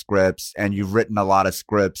lot of scripts, and you've written a lot of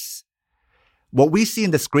scripts. What we see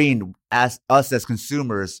in the screen, as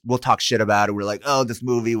consumers, we'll talk shit about it. We're like, oh, this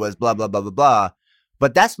movie was blah, blah, blah, blah, blah.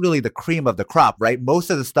 But that's really the cream of the crop, right? Most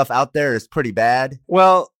of the stuff out there is pretty bad.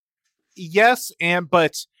 Well, yes,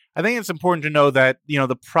 but I think it's important to know that,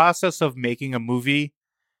 the process of making a movie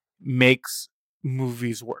makes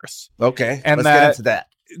movies worse. Okay, and let's get into that.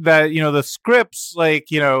 The scripts,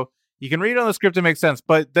 you can read on the script, it makes sense.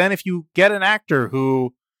 But then if you get an actor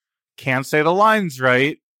who can't say the lines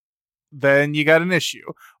right, then you got an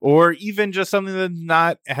issue. Or even just something that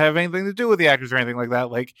not have anything to do with the actors or anything like that.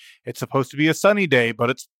 Like, it's supposed to be a sunny day, but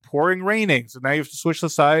it's pouring raining. So now you have to switch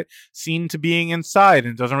the scene to being inside,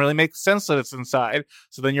 and it doesn't really make sense that it's inside.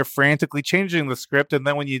 So then you're frantically changing the script. And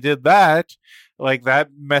then when you did that, that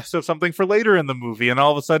messed up something for later in the movie. And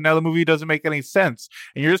all of a sudden now the movie doesn't make any sense.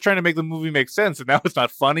 And you're just trying to make the movie make sense. And now it's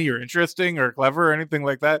not funny or interesting or clever or anything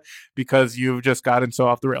like that because you've just gotten so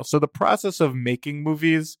off the rails. So the process of making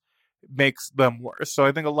movies makes them worse. So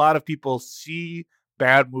I think a lot of people see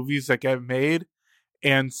bad movies that get made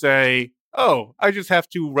and say, oh, I just have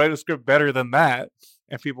to write a script better than that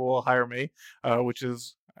and people will hire me, which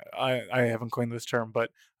is, I haven't coined this term, but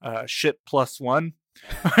shit plus one.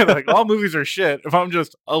 All movies are shit. If I'm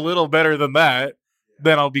just a little better than that,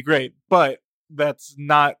 then I'll be great. But that's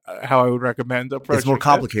not how I would recommend approaching. It's more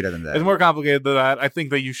complicated than that. It's more complicated than that. I think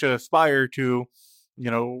that you should aspire to,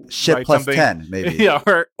 shit plus 10, maybe. Yeah,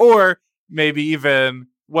 or maybe even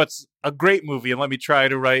what's a great movie, and let me try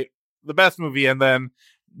to write the best movie, and then,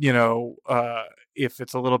 if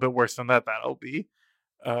it's a little bit worse than that, that'll be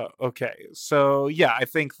okay. So yeah, I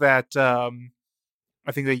think that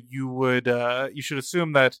you should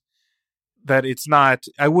assume that it's not.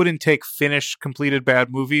 I wouldn't take finished, completed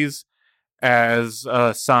bad movies as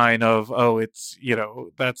a sign of, oh, it's,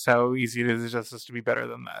 that's how easy it is just to be better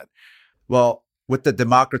than that. Well, with the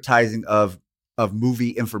democratizing of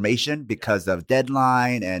movie information because of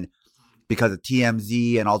Deadline and because of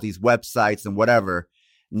TMZ and all these websites and whatever,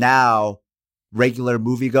 now regular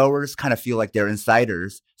moviegoers kind of feel like they're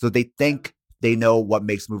insiders. So they think they know what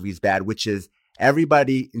makes movies bad, which is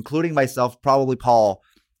everybody, including myself, probably Paul.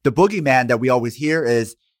 The boogeyman that we always hear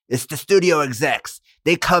is it's the studio execs.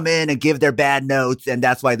 They come in and give their bad notes, and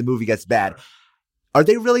that's why the movie gets bad. Are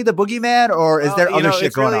they really the boogeyman, or is there other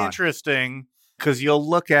shit going on? It's really interesting because you'll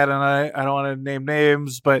look at, and I don't want to name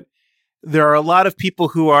names, but there are a lot of people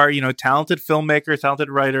who are, talented filmmakers, talented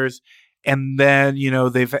writers, and then,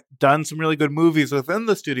 they've done some really good movies within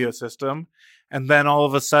the studio system, and then all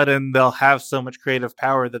of a sudden they'll have so much creative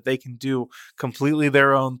power that they can do completely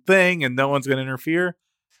their own thing and no one's going to interfere.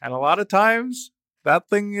 And a lot of times that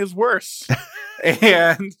thing is worse.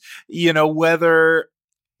 And, whether,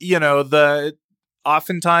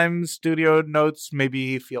 oftentimes studio notes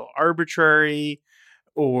maybe feel arbitrary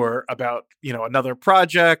or about, another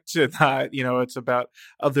project, and not, it's about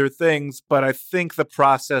other things. But I think the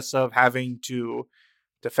process of having to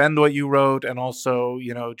defend what you wrote and also,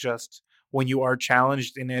 just when you are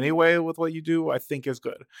challenged in any way with what you do, I think is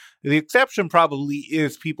good. The exception probably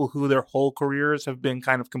is people who their whole careers have been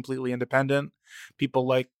kind of completely independent. People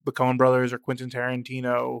like the Coen brothers or Quentin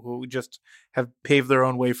Tarantino, who just have paved their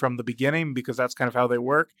own way from the beginning because that's kind of how they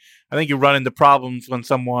work. I think you run into problems when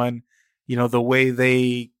someone, the way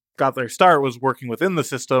they got their start was working within the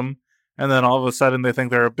system, and then all of a sudden they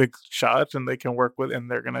think they're a big shot and they can work with, and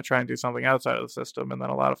they're going to try and do something outside of the system. And then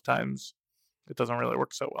a lot of times it doesn't really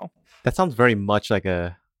work so well. That sounds very much like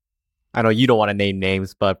I know you don't want to name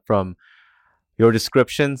names, but from your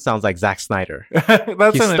description, sounds like Zack Snyder.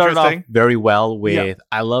 That's he started off interesting. very well with,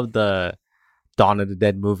 I love the Dawn of the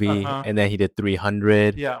Dead movie, and then he did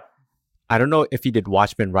 300. Yeah. I don't know if he did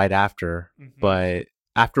Watchmen right after, but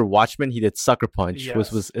after Watchmen, he did Sucker Punch,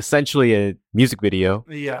 which was essentially a music video.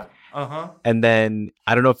 Yeah. And then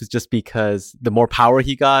I don't know if it's just because the more power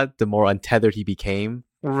he got, the more untethered he became.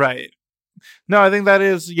 Right. No, I think that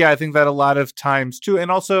is, I think that a lot of times too. And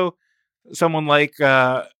also someone like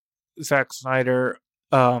Zack Snyder,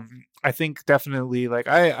 I think definitely like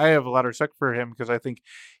I have a lot of respect for him because I think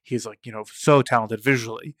he's like, so talented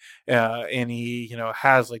visually and he,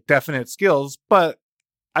 has like definite skills. But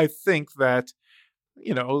I think that,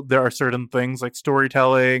 there are certain things like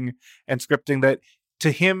storytelling and scripting that to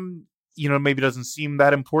him, maybe doesn't seem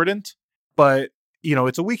that important, but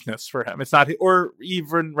it's a weakness for him. It's not, or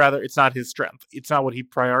even rather, it's not his strength. It's not what he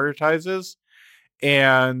prioritizes.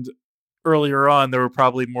 And earlier on, there were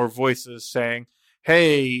probably more voices saying,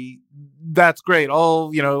 hey, that's great. All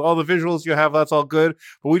the visuals you have, that's all good.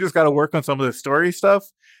 But we just got to work on some of the story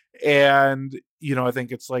stuff. And, I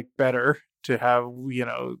think it's like better to have,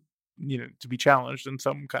 to be challenged in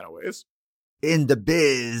some kind of ways. In the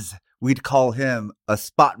biz, we'd call him a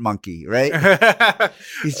spot monkey, right?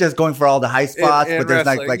 He's just going for all the high spots, but there's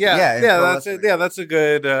wrestling. That's a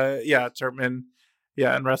good term. And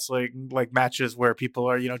in wrestling, like matches where people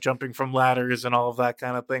are jumping from ladders and all of that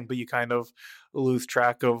kind of thing, but you kind of lose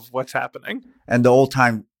track of what's happening. And the old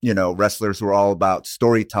time wrestlers who were all about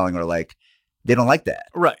storytelling are like, they don't like that,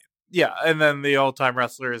 right? Yeah, and then the all-time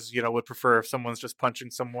wrestlers, would prefer if someone's just punching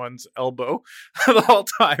someone's elbow the whole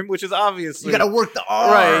time, which is obviously... You gotta work the arm!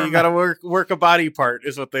 Right, you gotta work a body part,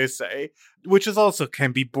 is what they say, which is also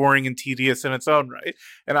can be boring and tedious in its own right.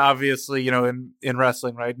 And obviously, in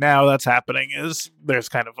wrestling right now, that's happening is there's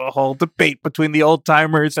kind of a whole debate between the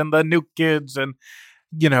old-timers and the new kids, and,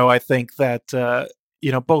 I think that...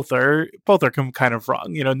 both are kind of wrong.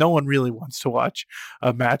 No one really wants to watch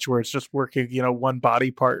a match where it's just working, one body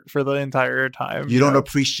part for the entire time. You don't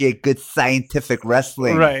appreciate good scientific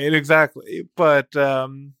wrestling. Right, exactly. But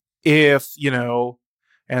if,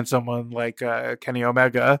 and someone like Kenny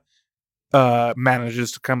Omega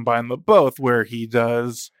manages to combine the both, where he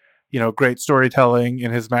does, great storytelling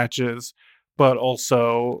in his matches, but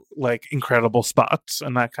also like incredible spots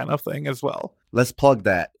and that kind of thing as well. Let's plug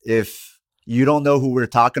that. If you don't know who we're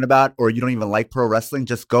talking about, or you don't even like pro wrestling,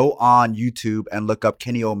 just go on YouTube and look up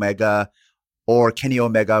Kenny Omega or Kenny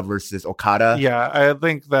Omega versus Okada. Yeah, I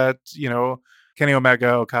think that, Kenny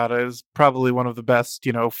Omega Okada is probably one of the best,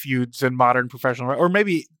 feuds in modern professional, or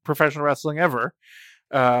maybe professional wrestling ever.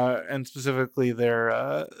 And specifically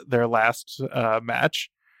their last match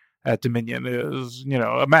at Dominion is,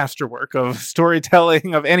 a masterwork of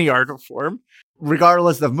storytelling of any art or form.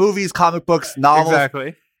 Regardless of movies, comic books, novels.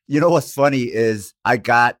 Exactly. You know what's funny is I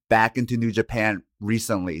got back into New Japan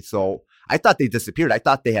recently. So I thought they disappeared. I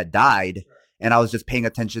thought they had died. And I was just paying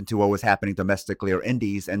attention to what was happening domestically or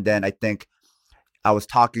indies. And then I think I was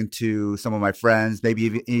talking to some of my friends,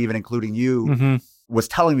 maybe even including you, was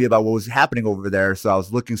telling me about what was happening over there. So I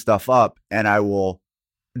was looking stuff up, and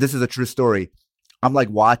this is a true story. I'm like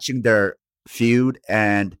watching their feud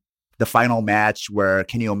and the final match where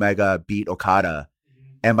Kenny Omega beat Okada.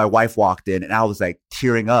 And my wife walked in, and I was like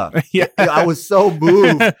tearing up. Yeah. I was so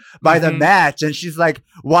moved by the match. And she's like,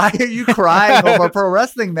 why are you crying over a pro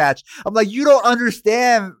wrestling match? I'm like, you don't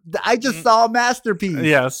understand. I just saw a masterpiece.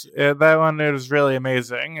 Yes, that one is really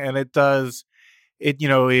amazing. And it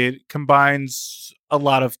combines a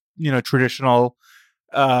lot of, traditional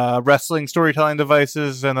wrestling storytelling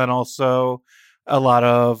devices, and then also a lot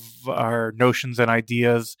of our notions and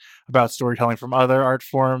ideas about storytelling from other art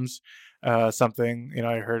forms. Something,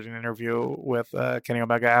 I heard in an interview with Kenny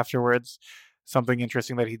Omega afterwards. Something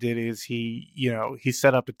interesting that he did is he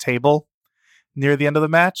set up a table near the end of the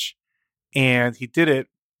match, and he did it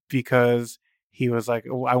because he was like,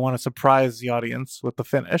 oh, I want to surprise the audience with the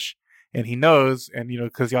finish. And he knows, and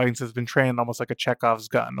because the audience has been trained almost like a Chekhov's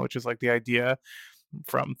gun, which is like the idea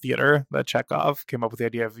from theater that Chekhov came up with, the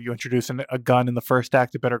idea of you introduce a gun in the first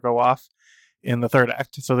act, it better go off. in the third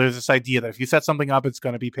act. So there's this idea that if you set something up, it's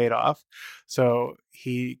going to be paid off. So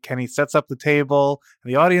Kenny sets up the table,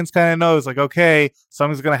 and the audience kind of knows, like, okay,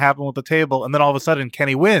 something's going to happen with the table. And then all of a sudden,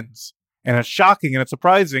 Kenny wins. And it's shocking and it's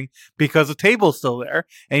surprising because the table's still there.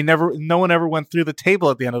 And no one ever went through the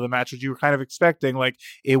table at the end of the match, which you were kind of expecting. Like,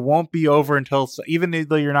 it won't be over until, even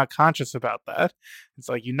though you're not conscious about that. It's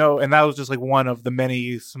like, and that was just like one of the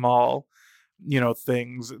many small,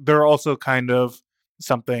 things. There are also kind of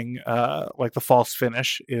something like the false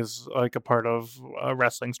finish is like a part of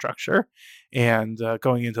wrestling structure. And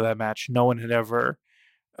going into that match, no one had ever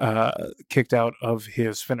kicked out of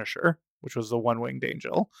his finisher, which was the one-winged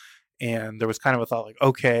angel. And there was kind of a thought like,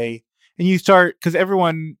 okay, and you start, because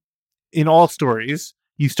everyone in all stories,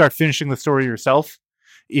 you start finishing the story yourself.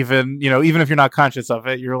 Even if you're not conscious of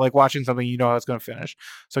it, you're like watching something, how it's going to finish.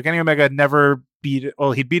 So Kenny Omega never he'd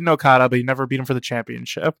beaten Okada, but he never beat him for the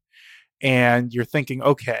championship. And you're thinking,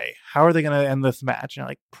 okay, how are they going to end this match? And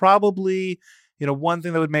like, probably, one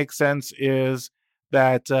thing that would make sense is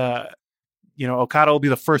that, Okada will be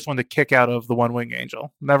the first one to kick out of the one-wing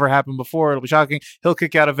angel. Never happened before. It'll be shocking. He'll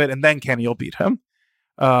kick out of it, and then Kenny will beat him.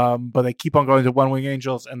 But they keep on going to one-wing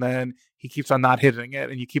angels, and then he keeps on not hitting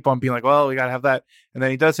it. And you keep on being like, well, we got to have that. And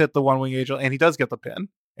then he does hit the one-wing angel, and he does get the pin.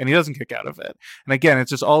 And he doesn't kick out of it. And again,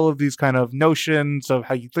 it's just all of these kind of notions of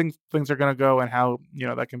how you think things are going to go and how,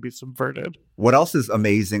 that can be subverted. What else is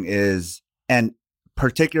amazing is, and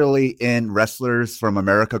particularly in wrestlers from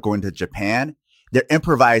America going to Japan, they're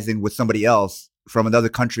improvising with somebody else from another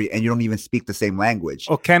country, and you don't even speak the same language.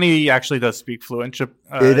 Well, Kenny actually does speak fluent.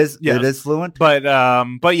 It is fluent,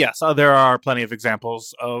 but yes, there are plenty of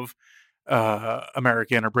examples of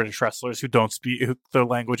American or British wrestlers who don't speak the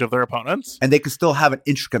language of their opponents, and they could still have an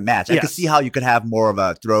intricate match. I could see how you could have more of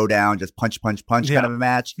a throwdown, just punch kind of a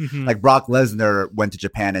match. Mm-hmm. Like Brock Lesnar went to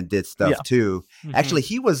Japan and did stuff too. Mm-hmm. Actually,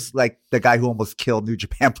 he was like the guy who almost killed New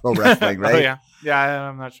Japan Pro Wrestling, right?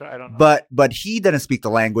 I'm not sure. I don't know. But he didn't speak the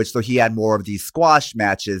language, so he had more of these squash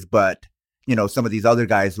matches. But some of these other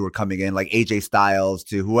guys who were coming in, like AJ Styles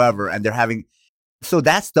to whoever, and they're having. So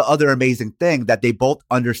that's the other amazing thing, that they both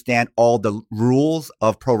understand all the rules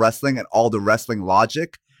of pro wrestling and all the wrestling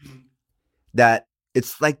logic, that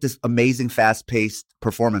it's like this amazing fast-paced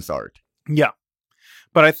performance art. Yeah.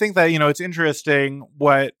 But I think that, it's interesting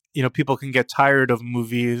what, people can get tired of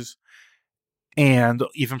movies and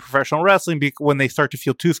even professional wrestling when they start to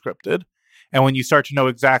feel too scripted and when you start to know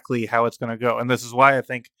exactly how it's going to go. And this is why I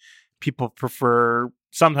think people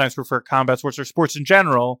sometimes prefer combat sports or sports in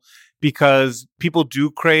general, because people do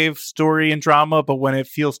crave story and drama, but when it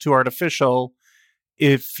feels too artificial,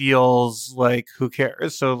 it feels like, who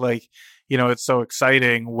cares? So like, it's so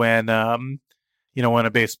exciting when, when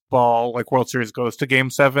a baseball like World Series goes to Game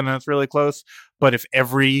 7 and it's really close. But if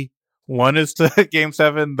every one is to Game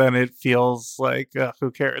 7, then it feels like, who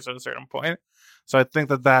cares at a certain point? So I think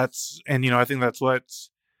that's what,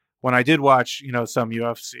 when I did watch, some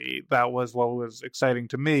UFC, that was what was exciting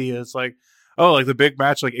to me, is like, oh, like the big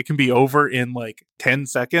match, like it can be over in like 10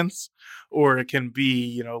 seconds, or it can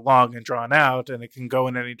be, long and drawn out, and it can go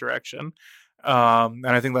in any direction. And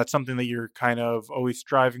I think that's something that you're kind of always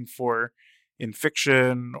striving for in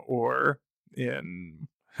fiction or in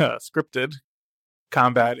scripted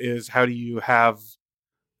combat, is how do you have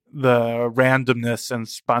the randomness and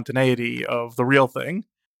spontaneity of the real thing?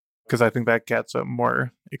 Because I think that gets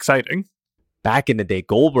more exciting. Back in the day,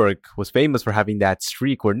 Goldberg was famous for having that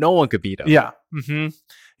streak where no one could beat him. Yeah. Mm-hmm.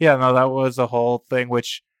 Yeah, no, that was a whole thing,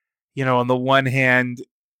 which, on the one hand,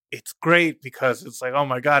 it's great because it's like, oh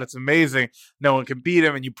my God, it's amazing. No one can beat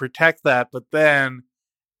him, and you protect that. But then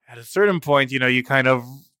at a certain point,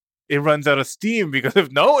 it runs out of steam, because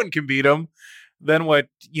if no one can beat him, then what,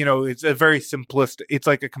 it's a very simplistic, it's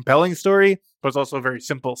like a compelling story, but it's also a very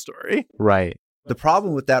simple story. Right. The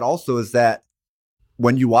problem with that also is that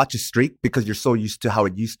when you watch a streak, because you're so used to how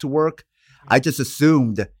it used to work, I just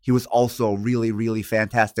assumed he was also a really, really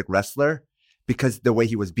fantastic wrestler because the way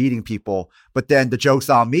he was beating people. But then the joke's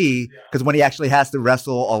on me, because when he actually has to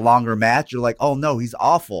wrestle a longer match, you're like, oh no, he's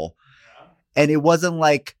awful. And it wasn't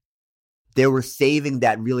like they were saving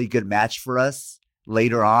that really good match for us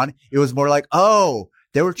later on. It was more like, oh,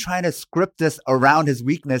 they were trying to script this around his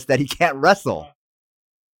weakness that he can't wrestle.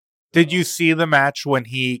 Did you see the match when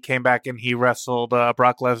he came back and he wrestled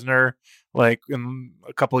Brock Lesnar like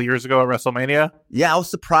a couple of years ago at WrestleMania? Yeah, I was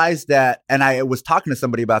surprised that, and I was talking to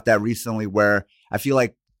somebody about that recently, where I feel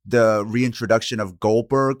like the reintroduction of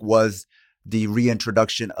Goldberg was the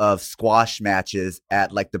reintroduction of squash matches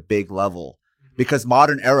at like the big level. Because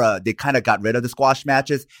modern era, they kind of got rid of the squash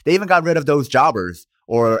matches. They even got rid of those jobbers,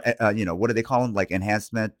 or what do they call them? Like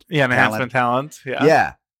enhancement. Yeah, enhancement talent.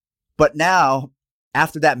 Yeah. But now,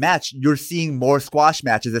 after that match, you're seeing more squash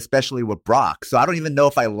matches, especially with Brock. So I don't even know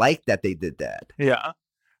if I like that they did that. Yeah.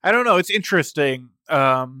 I don't know. It's interesting.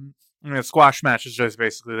 Squash match is just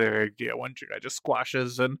basically their idea. One guy just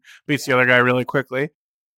squashes and beats the other guy really quickly.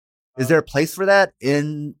 Is there a place for that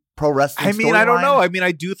in pro wrestling? I mean, I don't know. I mean,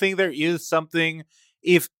 I do think there is something.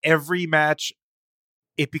 If every match,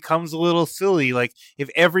 it becomes a little silly. Like if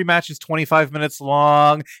every match is 25 minutes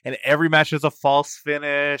long and every match is a false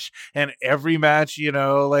finish and every match,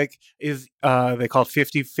 like is they call it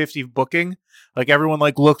 50-50 booking. Like everyone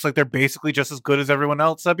like looks like they're basically just as good as everyone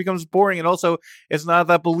else. That becomes boring. And also it's not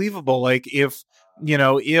that believable. Like if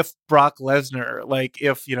Brock Lesnar, like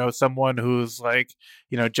if, someone who's like,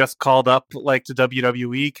 just called up like to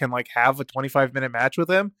WWE can like have a 25-minute match with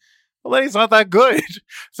him, well, then he's not that good.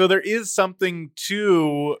 So there is something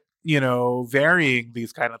to, varying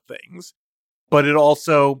these kind of things. But it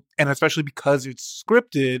also, and especially because it's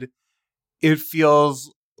scripted, it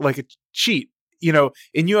feels like a cheat. In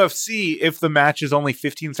UFC, if the match is only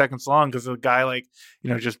 15 seconds long because the guy like,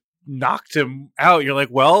 just knocked him out, you're like,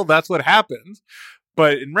 well, that's what happens.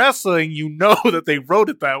 But in wrestling, that they wrote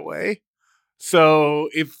it that way. So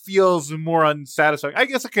it feels more unsatisfying. I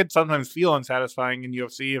guess it could sometimes feel unsatisfying in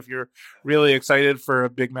UFC if you're really excited for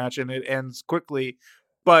a big match and it ends quickly.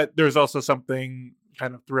 But there's also something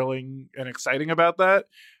kind of thrilling and exciting about that.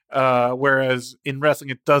 Whereas in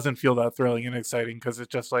wrestling, it doesn't feel that thrilling and exciting because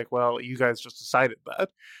it's just like, well, you guys just decided that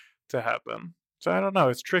to happen. So I don't know.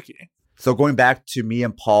 It's tricky. So going back to me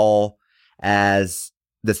and Paul as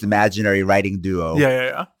this imaginary writing duo.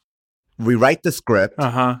 Yeah. We write the script.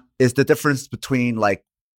 Uh-huh. Is the difference between like,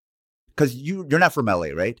 because you're not from LA,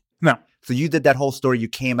 right? No. So you did that whole story. You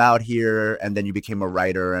came out here and then you became a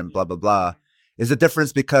writer and blah, blah, blah. Is the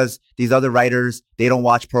difference because these other writers, they don't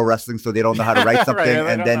watch pro wrestling, so they don't know how to write something.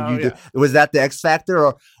 Right, and then was that the X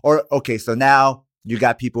factor or okay. So now you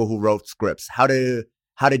got people who wrote scripts. How did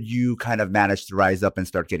you kind of manage to rise up and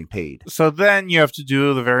start getting paid? So then you have to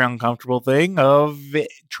do the very uncomfortable thing of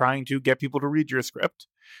trying to get people to read your script.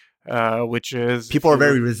 Which is people are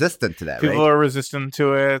very resistant to that. People are resistant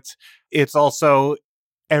to it. It's also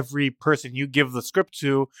every person you give the script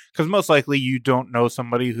to, because most likely you don't know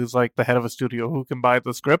somebody who's like the head of a studio who can buy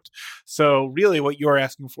the script. So really what you're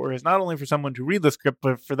asking for is not only for someone to read the script,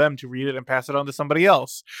 but for them to read it and pass it on to somebody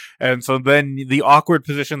else. And so then the awkward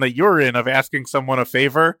position that you're in of asking someone a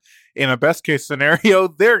favor, in a best case scenario,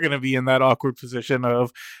 they're going to be in that awkward position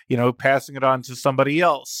of, passing it on to somebody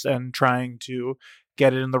else and trying to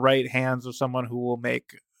get it in the right hands of someone who will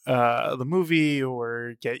make the movie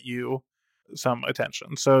or get you some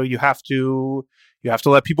attention. So you have to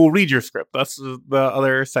let people read your script. That's the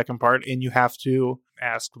other second part. And you have to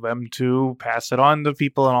ask them to pass it on to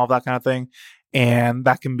people and all that kind of thing. And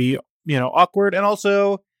that can be, awkward. And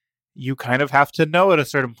also you kind of have to know at a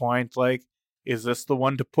certain point, like, is this the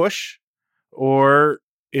one to push or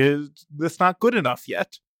is this not good enough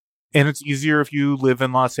yet? And it's easier if you live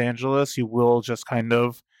in Los Angeles. You will just kind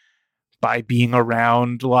of, by being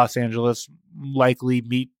around Los Angeles, likely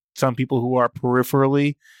meet some people who are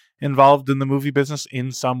peripherally involved in the movie business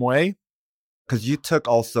in some way. Because you took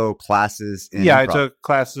also classes in improv. I took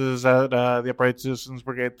classes at the Upright Citizens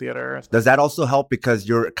Brigade Theater. Does that also help because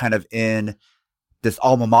you're kind of in this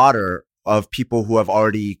alma mater of people who have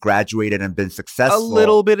already graduated and been successful? A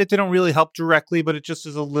little bit. It didn't really help directly, but it just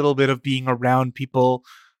is a little bit of being around people.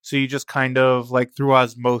 So you just kind of like through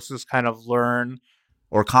osmosis kind of learn.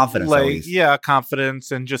 Or confidence, at least. Yeah, confidence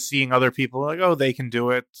and just seeing other people like, oh, they can do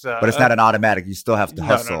it. But it's not an automatic. You still have to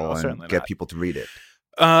hustle and get people to read it.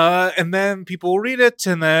 And then people will read it.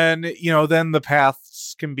 And then, then the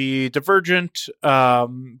paths can be divergent.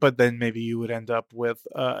 But then maybe you would end up with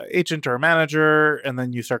an agent or a manager. And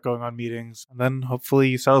then you start going on meetings. And then hopefully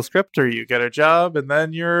you sell a script or you get a job. And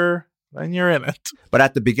then you're in it. But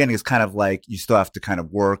at the beginning, it's kind of like you still have to kind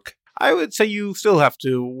of work. I would say you still have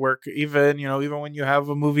to work, even when you have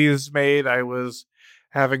a movie is made. I was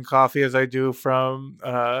having coffee as I do from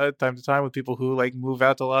time to time with people who like move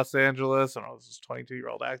out to Los Angeles, and I was this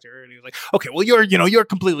 22-year-old actor, and he's like, okay, well, you're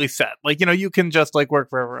completely set. Like, you can just like work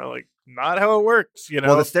forever. Like, not how it works,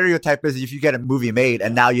 Well, the stereotype is if you get a movie made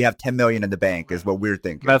and now you have 10 million in the bank is what we're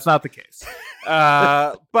thinking. That's not the case.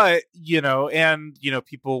 But,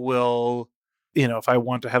 people will, if I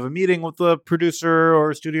want to have a meeting with the producer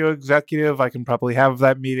or studio executive, I can probably have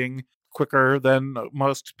that meeting quicker than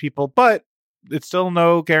most people, but it's still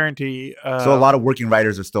no guarantee. So a lot of working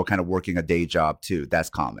writers are still kind of working a day job too. That's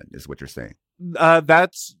common, is what you're saying.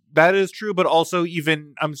 That is true, but also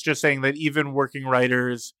I'm just saying that even working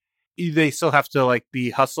writers, they still have to like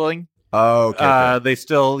be hustling. Oh, okay. They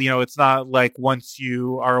still, it's not like once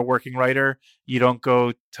you are a working writer, you don't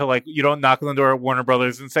go to you don't knock on the door at Warner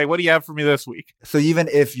Brothers and say, what do you have for me this week? So even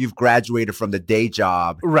if you've graduated from the day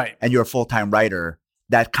job, right, and you're a full-time writer,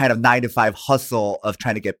 that kind of 9-to-5 hustle of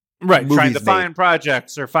trying to get trying to find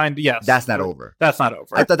projects or find, that's not over. That's not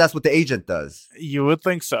over. I thought that's what the agent does. You would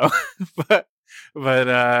think so, but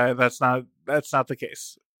that's not the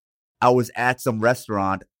case. I was at some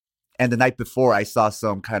restaurant, and the night before I saw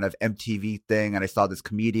some kind of MTV thing, and I saw this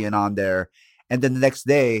comedian on there, and then the next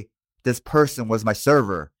day this person was my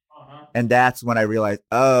server, and that's when I realized,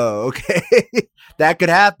 oh, okay, that could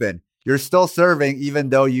happen. You're still serving even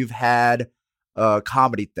though you've had a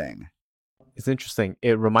comedy thing. It's interesting.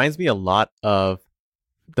 It reminds me a lot of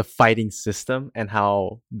the fighting system and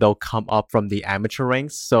how they'll come up from the amateur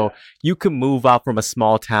ranks. So you can move out from a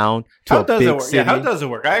small town to a big city. Yeah, how does it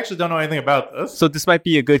work? I actually don't know anything about this. So this might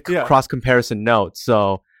be a good cross-comparison note.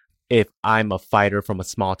 So if I'm a fighter from a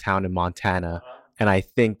small town in Montana, and I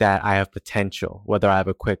think that I have potential, whether I have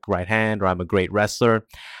a quick right hand or I'm a great wrestler,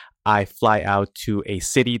 I fly out to a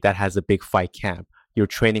city that has a big fight camp. You're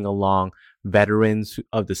training along veterans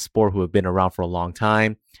of the sport who have been around for a long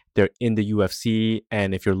time. They're in the UFC,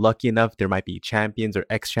 and if you're lucky enough, there might be champions or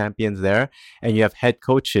ex-champions there. And you have head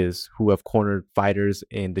coaches who have cornered fighters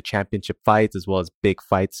in the championship fights as well as big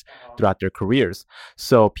fights throughout their careers.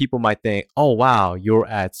 So people might think, oh, wow, you're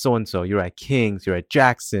at so-and-so, you're at King's, you're at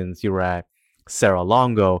Jackson's, you're at Sarah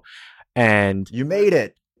Longo, and you made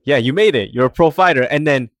it. Yeah, you made it. You're a pro fighter. And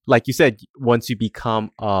then, like you said, once you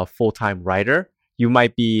become a full-time writer, you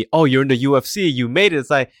might be, oh, you're in the UFC, you made it.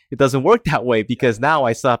 It's like, it doesn't work that way, because now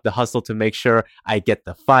I still have to hustle to make sure I get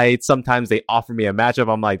the fight. Sometimes they offer me a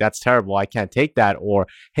matchup. I'm like, that's terrible. I can't take that. Or,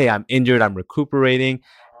 hey, I'm injured, I'm recuperating.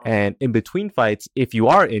 And in between fights, if you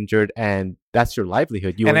are injured and that's your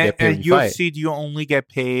livelihood, you won't get paid. And UFC, do you only get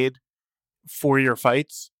paid for your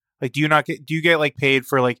fights? Like, do you get like paid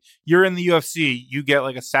for, like, you're in the UFC, you get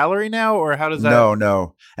like a salary now, or how does that?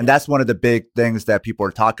 No. And that's one of the big things that people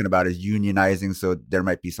are talking about is unionizing. So there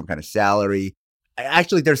might be some kind of salary.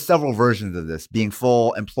 Actually, there's several versions of this, being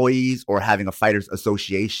full employees or having a fighters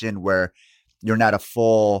association where you're not a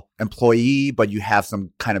full employee, but you have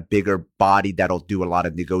some kind of bigger body that'll do a lot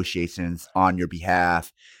of negotiations on your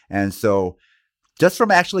behalf. And so just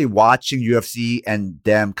from actually watching UFC and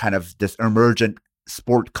them kind of this emergent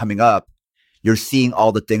sport coming up, you're seeing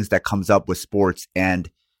all the things that comes up with sports. And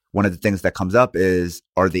one of the things that comes up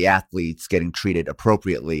are the athletes getting treated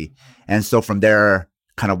appropriately. And so from there,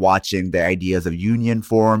 kind of watching the ideas of union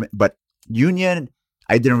form. But union,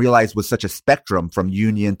 I didn't realize was such a spectrum, from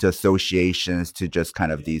union to associations to just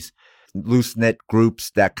kind of these loose-knit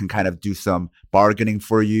groups that can kind of do some bargaining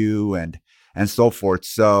for you and so forth.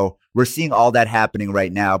 So we're seeing all that happening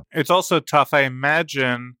right now. It's also tough, I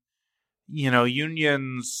imagine.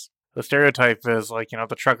 Unions, the stereotype is like,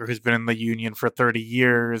 the trucker who's been in the union for 30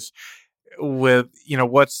 years with,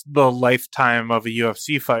 what's the lifetime of a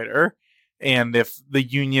UFC fighter? And if the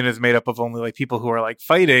union is made up of only like people who are like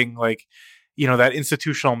fighting, like, that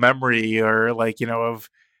institutional memory or like, of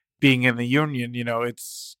being in the union,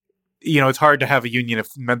 it's hard to have a union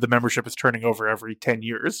if the membership is turning over every 10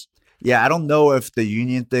 years. Yeah, I don't know if the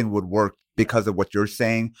union thing would work because of what you're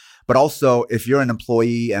saying. But also, if you're an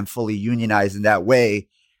employee and fully unionized in that way,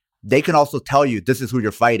 they can also tell you this is who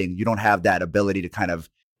you're fighting. You don't have that ability to kind of...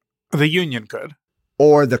 The union could.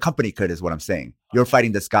 Or the company could, is what I'm saying. You're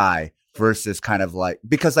fighting this guy versus kind of like...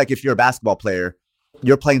 Because like if you're a basketball player,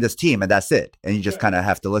 you're playing this team and that's it. And you just kind of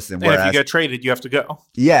have to listen. And if you get traded, you have to go.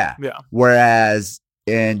 Yeah. Whereas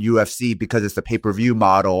in UFC, because it's a pay-per-view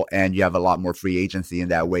model and you have a lot more free agency in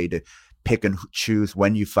that way to pick and choose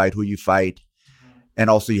when you fight, who you fight. And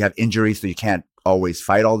also you have injuries, so you can't always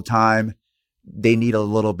fight all the time. They need a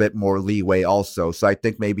little bit more leeway also. So I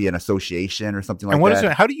think maybe an association or something like that.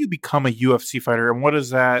 And how do you become a UFC fighter? And what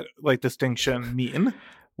does that like distinction mean?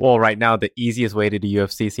 Well, right now, the easiest way to do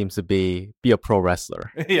UFC seems to be a pro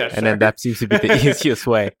wrestler. Yeah, sure. And then that seems to be the easiest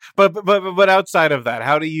way. But outside of that,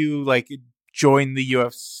 how do you like join the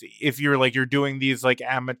UFC? If you're like, you're doing these like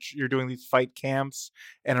you're doing these fight camps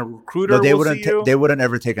and a recruiter they wouldn't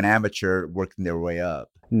ever take an amateur working their way up.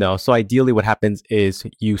 No. So ideally what happens is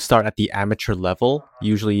you start at the amateur level.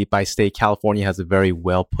 Usually by state, California has a very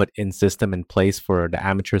well put in system in place for the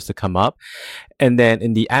amateurs to come up. And then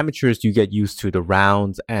in the amateurs, you get used to the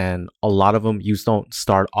rounds, and a lot of them, you don't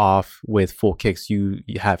start off with full kicks. You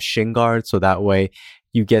have shin guards. So that way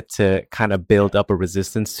you get to kind of build up a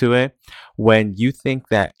resistance to it. When you think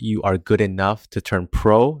that you are good enough to turn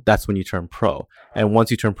pro, that's when you turn pro. And once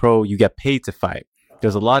you turn pro, you get paid to fight.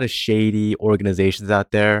 There's a lot of shady organizations out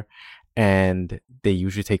there, and they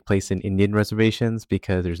usually take place in Indian reservations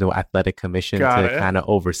because there's no athletic commission to kind of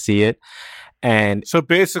oversee it. And so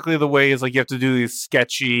basically the way is like you have to do these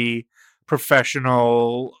sketchy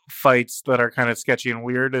professional fights that are kind of sketchy and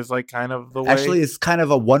weird is like kind of the way. Actually, it's kind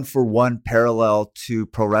of a 1-for-1 parallel to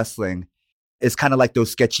pro wrestling. It's kind of like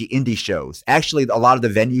those sketchy indie shows. Actually, a lot of the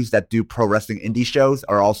venues that do pro wrestling indie shows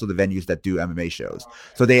are also the venues that do MMA shows.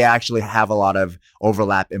 So they actually have a lot of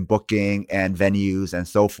overlap in booking and venues and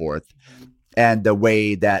so forth. And the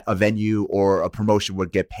way that a venue or a promotion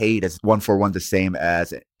would get paid is 1-for-1 the same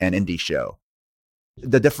as an indie show.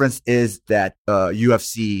 The difference is that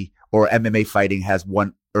UFC or MMA fighting has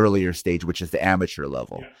one earlier stage, which is the amateur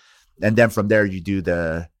level. Yeah. And then from there, you do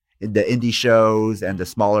the indie shows and the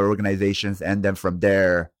smaller organizations. And then from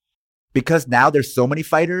there, because now there's so many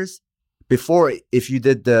fighters, before, if you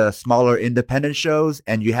did the smaller independent shows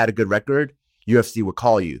and you had a good record, UFC would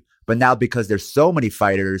call you. But now because there's so many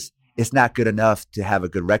fighters, it's not good enough to have a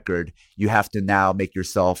good record. You have to now make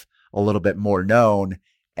yourself a little bit more known.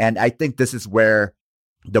 And I think this is where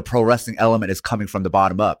the pro wrestling element is coming from the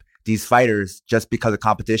bottom up. These fighters, just because of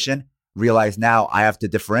competition, realize now I have to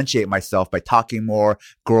differentiate myself by talking more,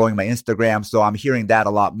 growing my Instagram. So I'm hearing that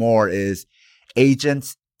a lot more is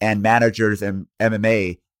agents and managers in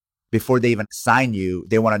MMA, before they even sign you,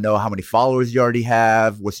 they want to know how many followers you already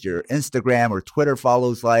have, what's your Instagram or Twitter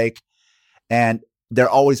follows like. And they're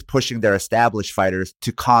always pushing their established fighters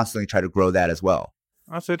to constantly try to grow that as well.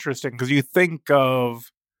 That's interesting because you think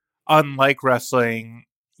of, unlike wrestling,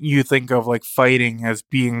 you think of like fighting as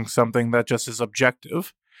being something that just is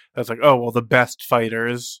objective. That's like, oh, well, the best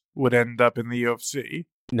fighters would end up in the UFC.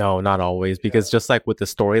 No, not always, because just like with the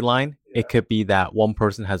storyline, it could be that one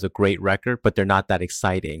person has a great record, but they're not that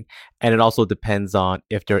exciting. And it also depends on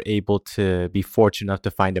if they're able to be fortunate enough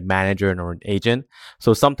to find a manager or an agent.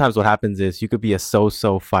 So sometimes what happens is you could be a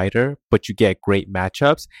so-so fighter, but you get great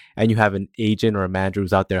matchups and you have an agent or a manager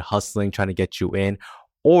who's out there hustling, trying to get you in.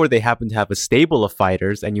 Or they happen to have a stable of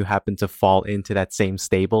fighters and you happen to fall into that same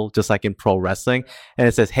stable, just like in pro wrestling. And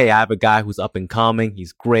it says, hey, I have a guy who's up and coming.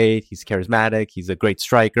 He's great. He's charismatic. He's a great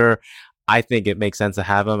striker. I think it makes sense to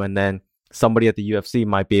have him. And then somebody at the UFC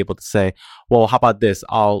might be able to say, well, how about this?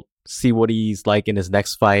 I'll see what he's like in his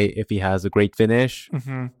next fight. If he has a great finish,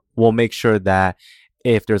 we'll make sure that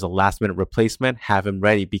if there's a last minute replacement, have him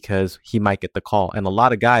ready because he might get the call. And a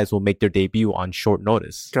lot of guys will make their debut on short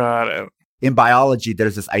notice. Got it. In biology,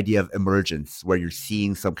 there's this idea of emergence where you're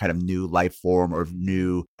seeing some kind of new life form or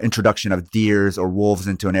new introduction of deers or wolves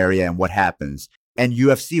into an area and what happens. And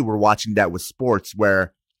UFC, we're watching that with sports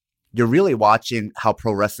where you're really watching how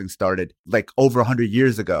pro wrestling started like over 100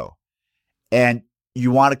 years ago. And you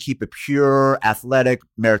want to keep it pure, athletic,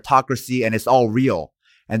 meritocracy, and it's all real.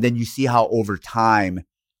 And then you see how over time,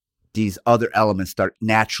 these other elements start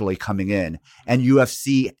naturally coming in. And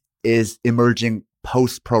UFC is emerging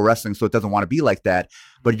post pro wrestling, so it doesn't want to be like that.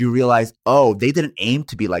 But you realize, oh, they didn't aim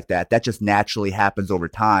to be like that. That just naturally happens over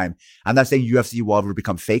time. I'm not saying UFC will ever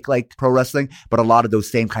become fake like pro wrestling, but a lot of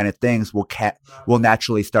those same kind of things will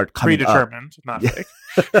naturally start coming predetermined, up. Not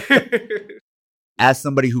fake. As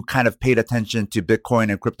somebody who kind of paid attention to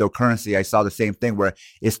Bitcoin and cryptocurrency, I saw the same thing where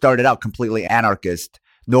it started out completely anarchist,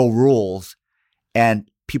 no rules,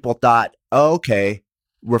 and people thought, oh, okay,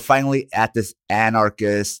 we're finally at this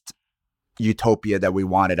anarchist utopia that we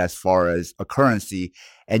wanted as far as a currency.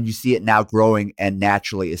 And you see it now growing and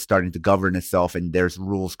naturally it's starting to govern itself and there's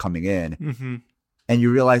rules coming in. And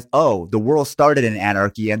you realize, oh, the world started in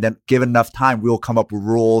anarchy, and then given enough time, we'll come up with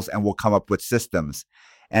rules and we'll come up with systems.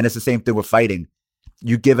 And it's the same thing with fighting.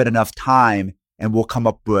 You give it enough time and we'll come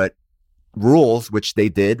up with rules, which they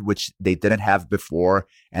did, which they didn't have before.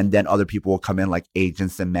 And then other people will come in like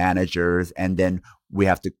agents and managers. And then we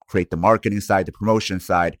have to create the marketing side, the promotion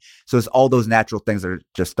side. So it's all those natural things that are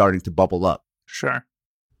just starting to bubble up. Sure.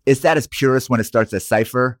 It's that as purest when it starts as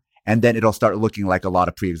Cypher, and then it'll start looking like a lot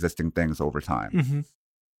of pre-existing things over time.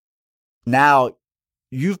 Now,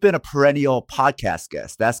 you've been a perennial podcast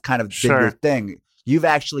guest. That's kind of been your thing. You've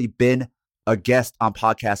actually been a guest on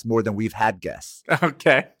podcasts more than we've had guests.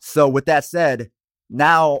 Okay. So with that said,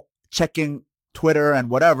 now checking Twitter and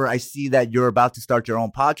whatever, I see that you're about to start your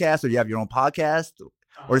own podcast, or you have your own podcast,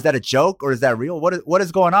 or is that a joke, or is that real? What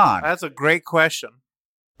is going on? That's a great question.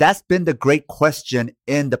 That's been the great question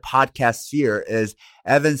in the podcast sphere is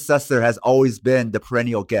Evan Susler has always been the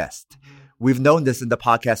perennial guest. We've known this in the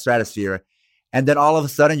podcast stratosphere. And then all of a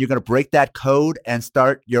sudden you're going to break that code and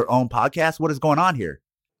start your own podcast. What is going on here?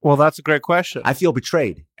 Well, that's a great question. I feel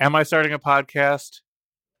betrayed. Am I starting a podcast?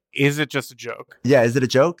 Is it just a joke? Yeah. Is it a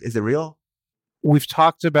joke? Is it real? We've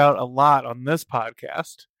talked about a lot on this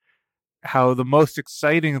podcast how the most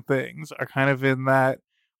exciting things are kind of in that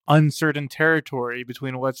uncertain territory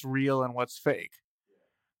between what's real and what's fake.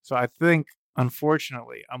 So I think,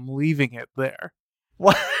 unfortunately, I'm leaving it there.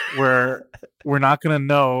 What? Where we're not going to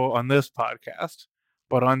know on this podcast,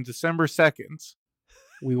 but on December 2nd,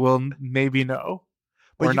 we will maybe know.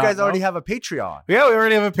 But you guys already have a Patreon. Yeah, we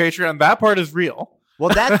already have a Patreon. That part is real. Well,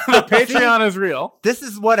 that's the Patreon is real. This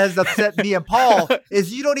is what has upset me and Paul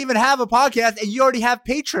is you don't even have a podcast and you already have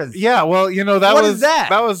patrons. Yeah, well, what is that?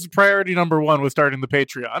 That was priority number 1 was starting the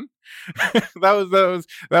Patreon. that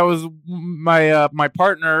was my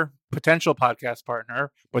partner, potential podcast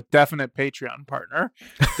partner, but definite Patreon partner,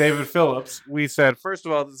 David Phillips. We said, first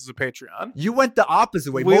of all, this is a Patreon. You went the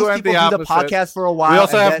opposite way. Most people do the podcast for a while. We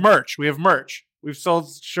also have merch. We have merch. We've sold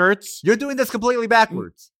shirts. You're doing this completely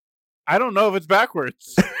backwards. I don't know if it's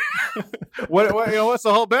backwards. What's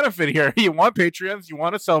the whole benefit here? You want Patreons, you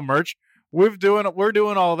want to sell merch. We're doing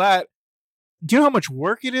all that. Do you know how much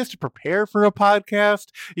work it is to prepare for a podcast?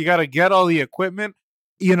 You got to get all the equipment.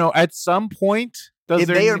 At some point, it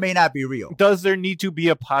may or may not be real. Does there need to be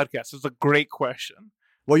a podcast? It's a great question.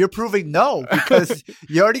 Well, you're proving no because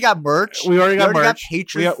you already got merch. We already got merch. Got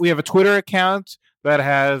patrons. We have a Twitter account that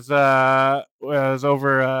has over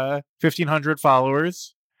 1,500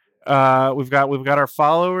 followers. We've got our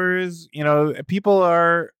followers. People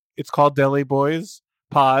are. It's called Deli Boys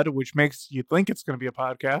Pod, which makes you think it's going to be a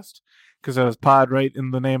podcast because it has pod right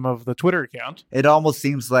in the name of the Twitter account. It almost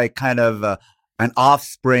seems like kind of an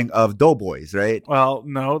offspring of Doughboys, right? Well,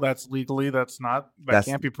 no, that's legally that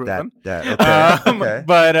can't be proven. Okay.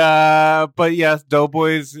 But yes,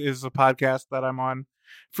 Doughboys is a podcast that I'm on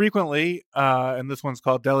frequently, and this one's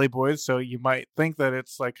called Deli Boys. So you might think that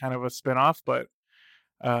it's like kind of a spinoff, but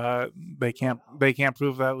they can't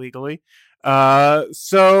prove that legally.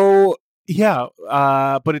 So yeah,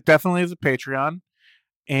 but it definitely is a Patreon,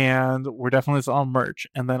 and we're definitely selling merch.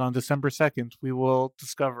 And then on December 2nd, we will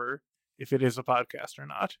discover if it is a podcast or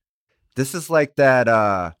not. This is like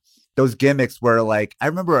that those gimmicks where, like, I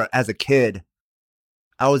remember as a kid,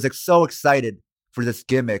 I was like so excited for this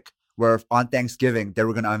gimmick where on Thanksgiving they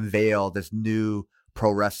were going to unveil this new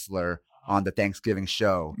pro wrestler on the Thanksgiving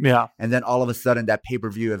show. Yeah. And then all of a sudden that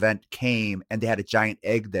pay-per-view event came and they had a giant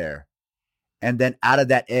egg there. And then out of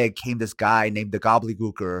that egg came this guy named the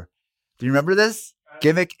Gobbledygooker. Do you remember this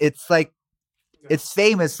gimmick? It's like, it's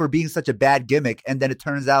famous for being such a bad gimmick. And then it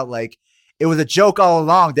turns out like it was a joke all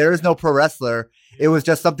along. There is no pro wrestler. It was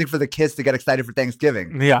just something for the kids to get excited for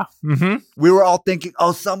Thanksgiving. Yeah. Mm-hmm. We were all thinking,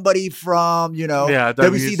 oh, somebody from,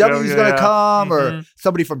 WCW is going to come, or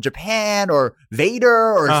somebody from Japan, or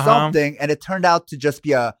Vader, or something. And it turned out to just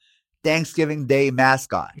be a Thanksgiving Day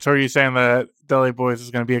mascot. So are you saying that Deli Boys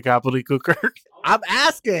is going to be a gobbledygooker? I'm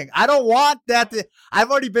asking. I don't want that to.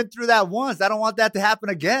 I've already been through that once. I don't want that to happen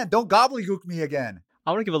again. Don't gobbledygook me again. I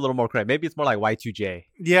want to give a little more credit. Maybe it's more like Y2J.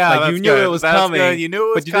 Yeah, like you knew it was coming. Good. You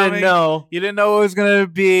knew it was coming. Didn't know. You didn't know it was going to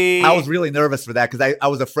be. I was really nervous for that because I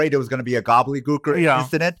was afraid it was going to be a gobbledygooker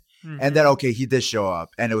incident. Mm-hmm. And then, okay, he did show up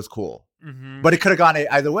and it was cool. Mm-hmm. But it could have gone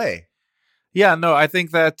either way. Yeah, no, I think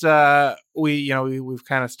that we've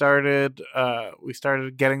kind of started. We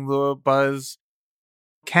started getting the buzz.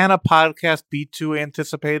 Can a podcast be too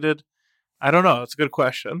anticipated? I don't know. It's a good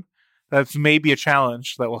question. That's maybe a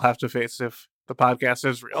challenge that we'll have to face if the podcast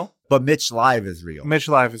is real. But Mitch Live is real. Mitch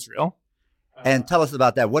Live is real. And tell us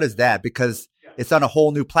about that. What is that? Because it's on a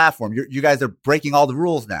whole new platform. You guys are breaking all the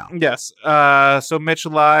rules now. Yes. So Mitch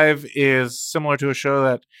Live is similar to a show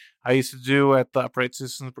that I used to do at the Upright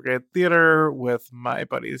Citizens Brigade Theater with my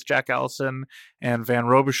buddies Jack Allison and Van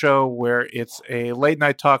Robichaux, where it's a late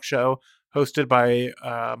night talk show hosted by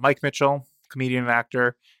Mike Mitchell, comedian and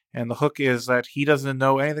actor. And the hook is that he doesn't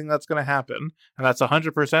know anything that's going to happen. And that's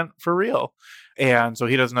 100% for real. And so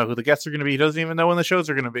he doesn't know who the guests are going to be. He doesn't even know when the shows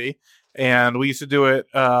are going to be. And we used to do it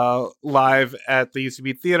live at the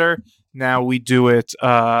UCB Theater. Now we do it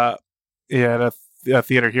at a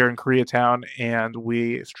theater here in Koreatown. And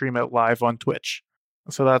we stream it live on Twitch.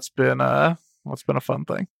 So that's been a fun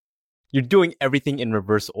thing. You're doing everything in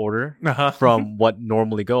reverse order from what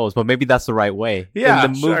normally goes, but maybe that's the right way. Yeah,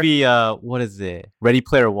 in the movie, what is it? Ready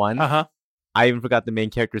Player One. I even forgot the main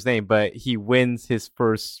character's name, but he wins his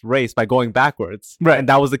first race by going backwards. Right. And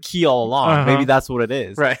that was the key all along. Maybe that's what it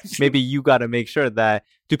is. Right. Maybe you got to make sure that,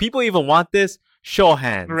 do people even want this? Show of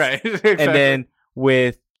hands. Right. Exactly. And then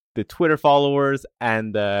with the Twitter followers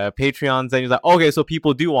and the Patreons, then you're like, okay, so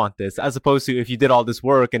people do want this. As opposed to if you did all this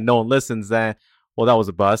work and no one listens, then, well, that was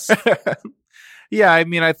a bust. Yeah, I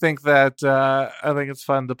mean, I think that I think it's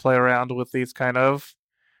fun to play around with these kind of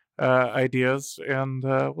ideas, and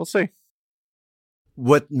we'll see.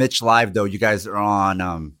 With Mitch Live, though, you guys are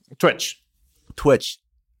on Twitch.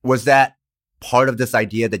 Was that part of this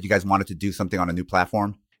idea that you guys wanted to do something on a new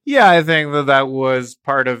platform? Yeah, I think that was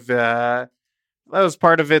part of it.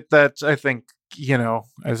 That I think,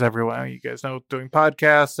 as everyone, you guys know, doing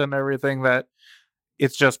podcasts and everything, that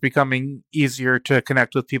it's just becoming easier to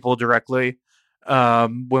connect with people directly.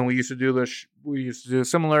 When we used to do this, we used to do a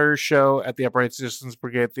similar show at the Upright Citizens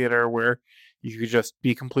Brigade Theater where you could just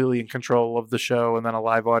be completely in control of the show, and then a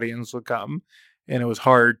live audience would come. And it was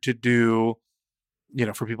hard to do,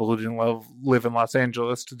 for people who didn't live in Los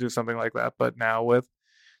Angeles, to do something like that. But now with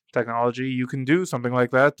technology, you can do something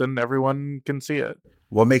like that and everyone can see it.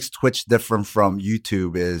 What makes Twitch different from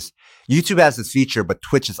YouTube is YouTube has this feature, but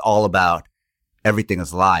Twitch is all about everything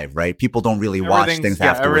is live, right? People don't really watch things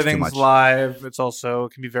afterwards too much. Everything's live. It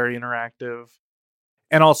can be very interactive.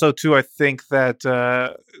 And also, too, I think that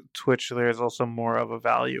Twitch, there's also more of a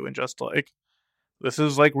value in just like, this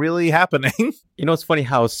is like really happening. It's funny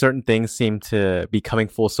how certain things seem to be coming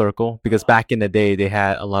full circle, because back in the day, they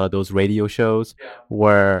had a lot of those radio shows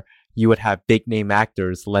where you would have big name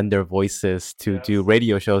actors lend their voices to do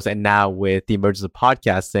radio shows. And now with the emergence of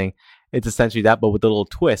podcasting, it's essentially that, but with a little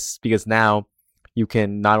twist, because now you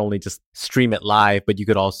can not only just stream it live, but you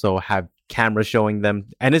could also have camera showing them,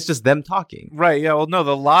 and it's just them talking. Right. Yeah. Well, no,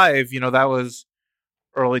 the live, that was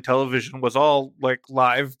early television, was all like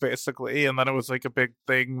live basically. And then it was like a big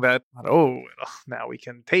thing that, now we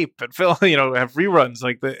can tape and film, have reruns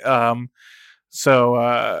like the,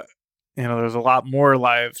 there's a lot more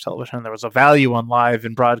live television. There was a value on live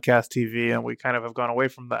in broadcast TV, and we kind of have gone away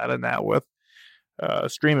from that. And now with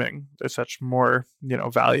streaming, there's such more,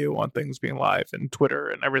 value on things being live, and Twitter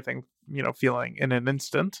and everything, feeling in an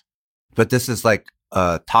instant. But this is like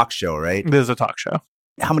a talk show, right? This is a talk show.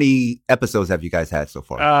 How many episodes have you guys had so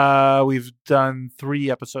far? We've done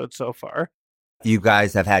 3 episodes so far. You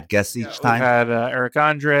guys have had guests each time? We've had Eric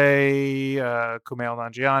Andre, Kumail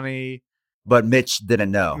Nanjiani. But Mitch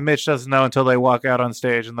didn't know. Mitch doesn't know until they walk out on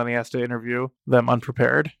stage, and then he has to interview them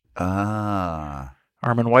unprepared. Armin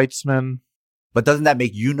Weitzman. But doesn't that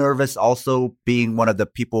make you nervous also, being one of the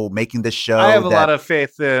people making this show? I have a lot of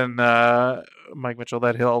faith in Mike Mitchell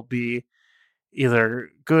that he'll be either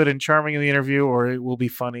good and charming in the interview, or it will be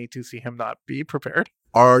funny to see him not be prepared.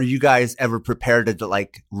 Are you guys ever prepared to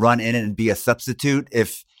like run in and be a substitute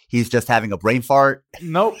if he's just having a brain fart?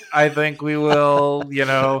 Nope. I think we will,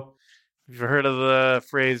 you've heard of the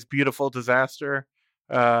phrase beautiful disaster.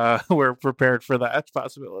 We're prepared for that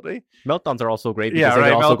possibility. Meltdowns are also great. Yeah,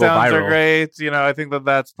 right. Meltdowns are great. I think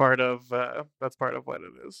that's part of what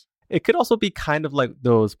it is. It could also be kind of like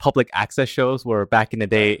those public access shows where back in the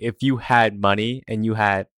day, if you had money and you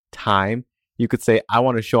had time, you could say, I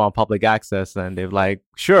want a show on public access. And they're like,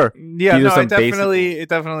 sure. Yeah, no, it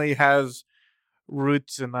definitely has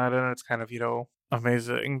roots in that. And it's kind of,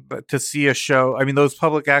 amazing. But to see a show, I mean, those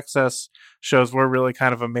public access shows were really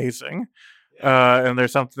kind of amazing. And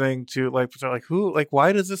there's something to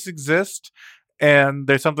why does this exist? And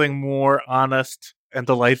there's something more honest and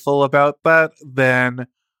delightful about that than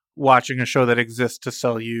watching a show that exists to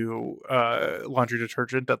sell you laundry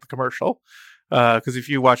detergent at the commercial. Because if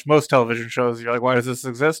you watch most television shows, you're like, why does this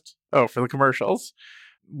exist? Oh, for the commercials.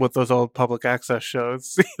 With those old public access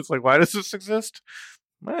shows, it's like, why does this exist?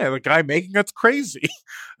 Man, the guy making it's crazy.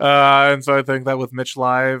 And so I think that with Mitch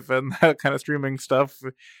Live and that kind of streaming stuff,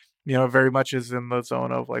 very much is in the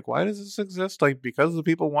zone of like, why does this exist? Like, because the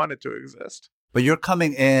people want it to exist. But you're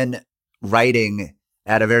coming in writing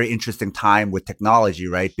at a very interesting time with technology,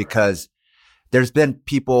 right? Because there's been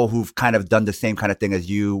people who've kind of done the same kind of thing as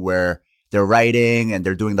you, where they're writing and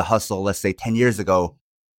they're doing the hustle, let's say 10 years ago,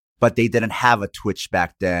 but they didn't have a Twitch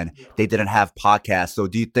back then. They didn't have podcasts. So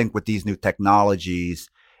do you think with these new technologies,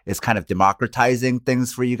 it's kind of democratizing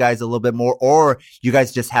things for you guys a little bit more? Or you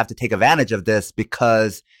guys just have to take advantage of this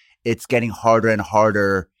because it's getting harder and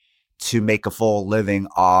harder to make a full living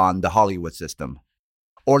on the Hollywood system?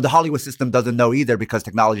 Or the Hollywood system doesn't know either because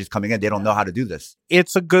technology is coming in. They don't know how to do this.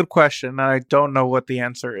 It's a good question. And I don't know what the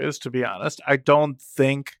answer is, to be honest. I don't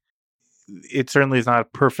think it certainly is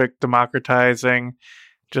not perfect democratizing,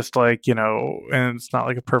 just like, and it's not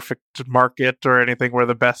like a perfect market or anything where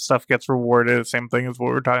the best stuff gets rewarded. Same thing as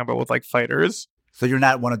what we're talking about with like fighters. So you're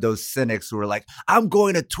not one of those cynics who are like, I'm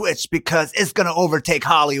going to Twitch because it's going to overtake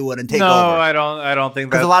Hollywood and take over. No, I don't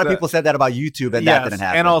think that. Because a lot of people said that about YouTube, and that didn't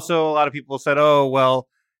happen. And also a lot of people said, oh, well,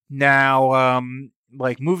 now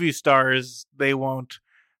like movie stars, they won't,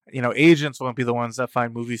 agents won't be the ones that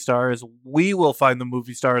find movie stars. We will find the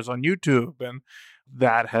movie stars on YouTube. And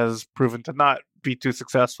that has proven to not be too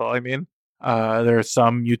successful. I mean, There are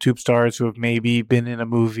some YouTube stars who have maybe been in a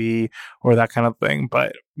movie or that kind of thing,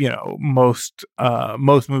 but most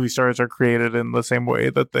movie stars are created in the same way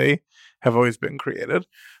that they have always been created.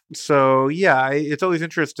 So yeah, it's always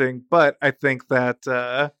interesting, but I think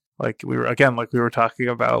that like we were talking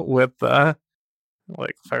about with how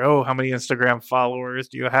many Instagram followers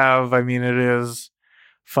do you have? I mean, it is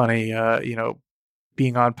funny,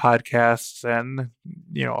 being on podcasts and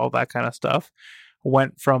all that kind of stuff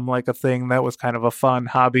went from like a thing that was kind of a fun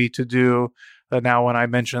hobby to do, that now when I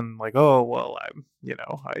mention like, oh well,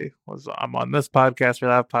 I'm on this podcast or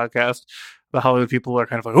that podcast, the Hollywood people are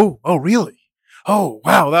kind of like, oh really, oh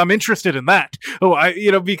wow, I'm interested in that.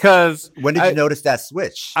 Because when did you notice that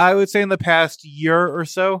switch? I would say in the past year or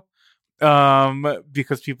so,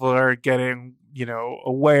 because people are getting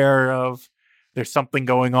aware of there's something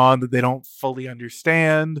going on that they don't fully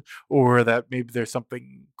understand, or that maybe there's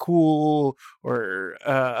something cool or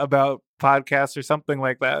about podcasts or something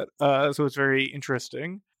like that. So it's very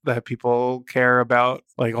interesting that people care about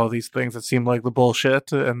like all these things that seem like the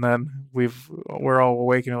bullshit, and then we're all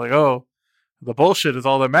awake and like, oh, the bullshit is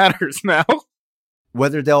all that matters now.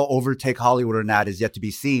 Whether they'll overtake Hollywood or not is yet to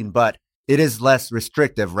be seen, but it is less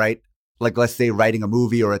restrictive, right? Like, let's say writing a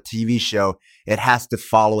movie or a TV show, it has to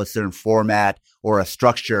follow a certain format or a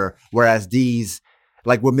structure. Whereas these,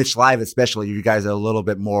 like with Mitch Live especially, you guys are a little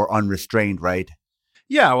bit more unrestrained, right?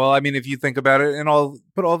 Yeah, well, I mean, if you think about it,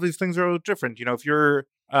 but all these things are different. If you're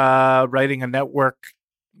writing a network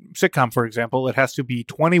sitcom, for example, it has to be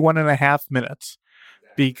 21 and a half minutes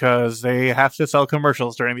because they have to sell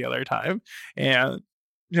commercials during the other time. And,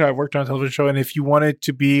 I've worked on a television show, and if you want it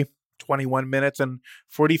to be 21 minutes and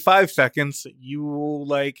 45 seconds, you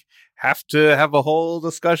have to have a whole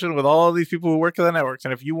discussion with all these people who work at the networks.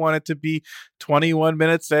 And if you want it to be 21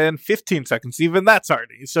 minutes and 15 seconds, even that's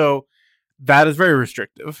already. So that is very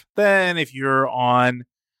restrictive. Then if you're on,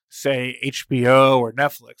 say, HBO or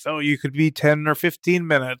Netflix, you could be 10 or 15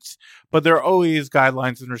 minutes, but there are always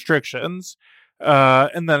guidelines and restrictions.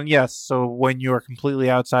 And then, yes, so when you're completely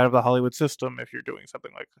outside of the Hollywood system, if you're doing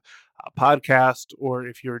something like a podcast, or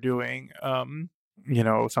if you're doing,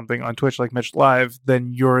 something on Twitch like Mitch Live,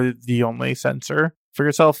 then you're the only censor for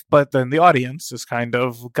yourself. But then the audience is kind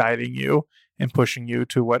of guiding you and pushing you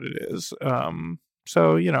to what it is.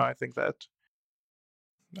 So, I think that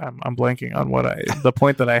I'm blanking on the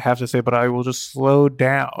point that I have to say, but I will just slow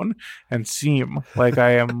down and seem like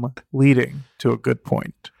I am leading to a good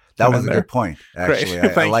point. That was a good point, actually.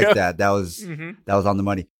 I like that. That was on the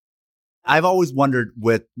money. I've always wondered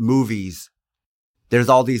with movies, there's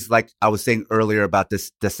all these, like I was saying earlier about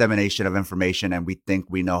this dissemination of information, and we think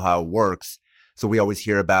we know how it works. So we always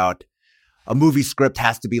hear about a movie script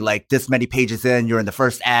has to be like this many pages in, you're in the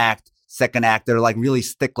first act, second act. They're like really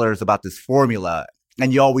sticklers about this formula.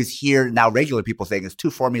 And you always hear now regular people saying it's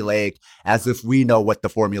too formulaic, as if we know what the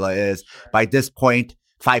formula is. By this point,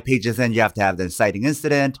 5 pages in, you have to have the inciting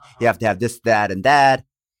incident. You have to have this, that, and that.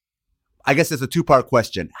 I guess it's a 2-part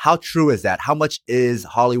question. How true is that? How much is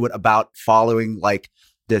Hollywood about following like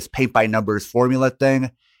this paint by numbers formula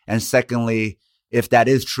thing? And secondly, if that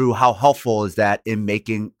is true, how helpful is that in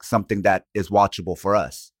making something that is watchable for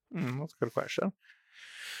us? That's a good question.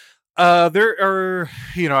 There are,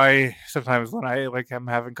 I sometimes when I'm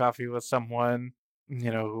having coffee with someone,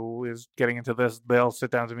 who is getting into this, they'll sit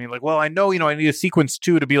down to me like, well, I know, I need a sequence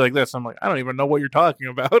 2 to be like this. I'm like, I don't even know what you're talking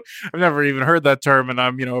about. I've never even heard that term, and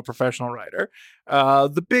I'm, a professional writer.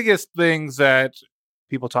 The biggest things that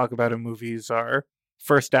people talk about in movies are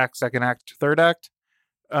first act, second act, third act.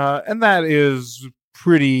 And that is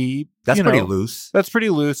pretty... That's pretty loose. That's pretty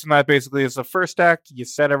loose, and that basically is the first act, you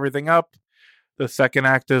set everything up. The second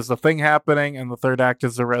act is the thing happening, and the third act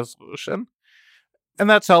is the resolution. And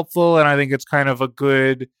that's helpful, and I think it's kind of a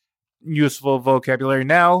good, useful vocabulary.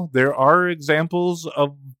 Now, there are examples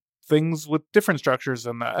of things with different structures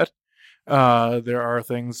than that. There are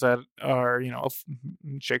things that are,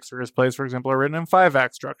 Shakespeare's plays, for example, are written in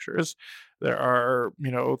 5-act structures. There are,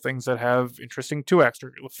 things that have interesting 2-act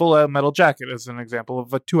structure. Full Metal Jacket is an example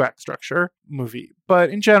of a 2-act structure movie. But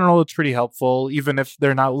in general, it's pretty helpful. Even if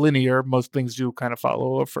they're not linear, most things do kind of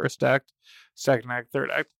follow a first act, second act, third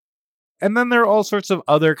act. And then there are all sorts of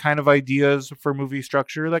other kind of ideas for movie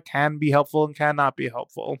structure that can be helpful and cannot be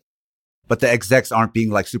helpful. But the execs aren't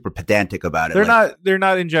being like super pedantic about it. They're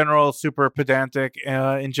not in general super pedantic.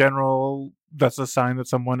 In general, that's a sign that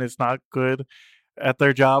someone is not good at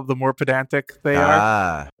their job, the more pedantic they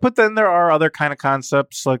are. But then there are other kind of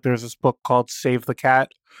concepts, like there's this book called Save the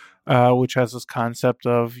Cat, which has this concept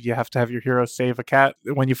of you have to have your hero save a cat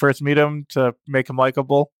when you first meet him to make him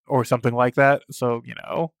likable or something like that. So,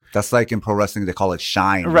 that's like in pro wrestling, they call it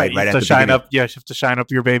shine, right? Right you have to shine up. Yeah, you have to shine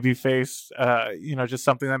up your baby face. Just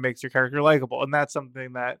something that makes your character likable, and that's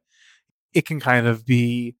something that it can kind of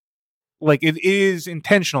be like it is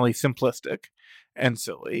intentionally simplistic and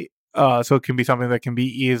silly. So it can be something that can be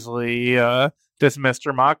easily dismissed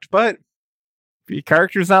or mocked, but if your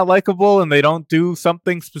character's not likable and they don't do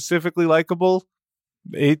something specifically likable,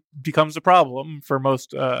 it becomes a problem for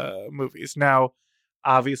most movies. Now,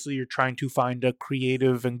 obviously, you're trying to find a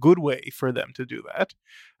creative and good way for them to do that,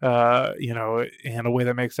 in a way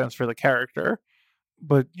that makes sense for the character.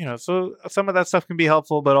 But, so some of that stuff can be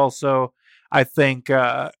helpful, but also I think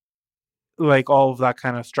like all of that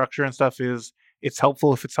kind of structure and stuff it's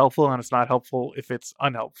helpful if it's helpful, and it's not helpful if it's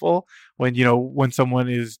unhelpful. When someone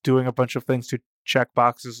is doing a bunch of things to check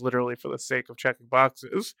boxes literally for the sake of checking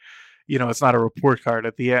boxes, it's not a report card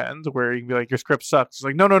at the end where you can be like, your script sucks. It's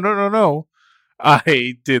like, no.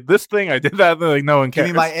 I did this thing, I did that. Like, no one cares.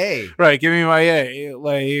 Give me my A. Right, give me my A.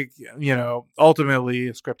 Like, ultimately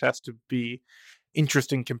a script has to be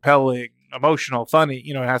interesting, compelling, emotional, funny.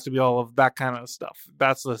 It has to be all of that kind of stuff.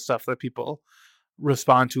 That's the stuff that people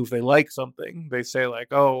respond to if they like something. They say like,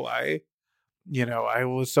 oh, I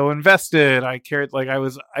was so invested, I cared, like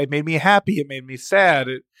it made me happy, it made me sad,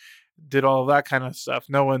 it did all of that kind of stuff.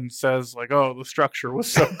 No one says like, oh, the structure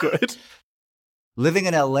was so good. Living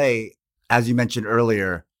in LA, as you mentioned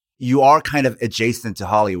earlier, you are kind of adjacent to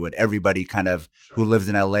Hollywood. Everybody kind of who lives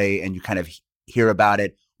in LA, and you kind of hear about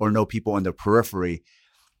it or know people in the periphery.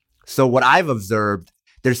 So what I've observed,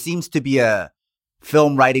 there seems to be a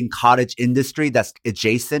film writing cottage industry that's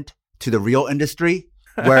adjacent to the real industry,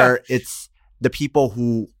 where it's the people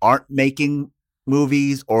who aren't making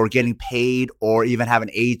movies or getting paid or even have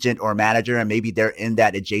an agent or a manager, and maybe they're in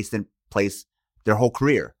that adjacent place their whole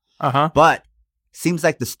career. But seems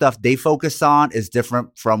like the stuff they focus on is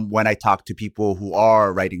different from when I talk to people who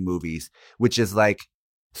are writing movies, which is like,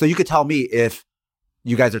 so you could tell me if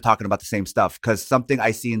you guys are talking about the same stuff, because something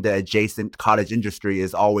I see in the adjacent cottage industry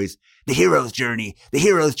is always the hero's journey. The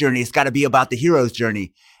hero's journey. It's got to be about the hero's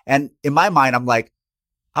journey. And in my mind, I'm like,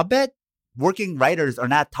 I bet working writers are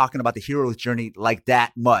not talking about the hero's journey like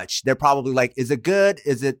that much. They're probably like, is it good?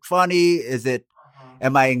 Is it funny?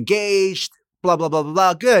 Am I engaged? Blah, blah, blah, blah,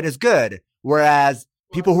 blah. Good is good. Whereas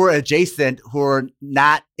people who are adjacent, who are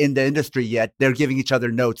not in the industry yet, they're giving each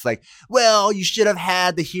other notes like, well, you should have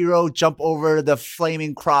had the hero jump over the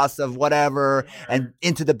flaming cross of whatever and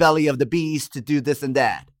into the belly of the beast to do this and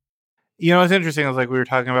that. It's interesting. It's like we were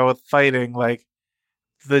talking about with fighting, like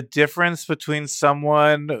the difference between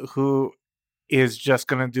someone who is just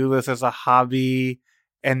going to do this as a hobby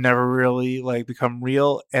and never really like become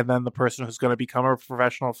real, and then the person who's going to become a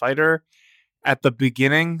professional fighter. At the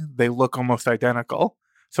beginning, they look almost identical.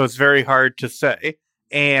 So it's very hard to say.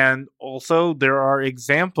 And also, there are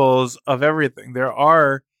examples of everything. There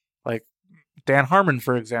are, like, Dan Harmon,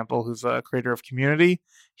 for example, who's a creator of Community.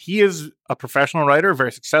 He is a professional writer, a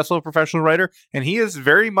very successful professional writer, and he is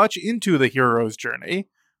very much into the hero's journey.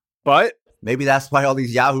 But maybe that's why all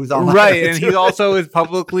these yahoos online. Right, and he also is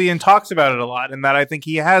publicly and talks about it a lot, and that I think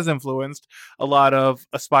he has influenced a lot of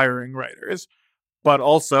aspiring writers. But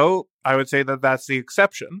also, I would say that that's the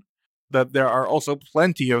exception. That there are also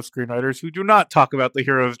plenty of screenwriters who do not talk about the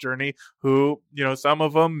hero's journey, who, some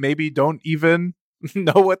of them maybe don't even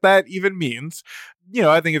know what that even means.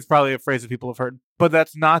 I think it's probably a phrase that people have heard. But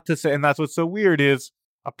that's not to say, and that's what's so weird, is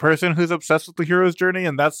a person who's obsessed with the hero's journey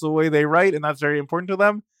and that's the way they write and that's very important to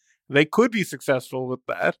them, they could be successful with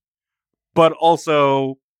that. But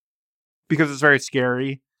also, because it's very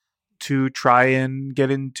scary to try and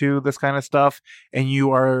get into this kind of stuff, and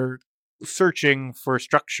you are searching for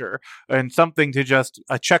structure and something to just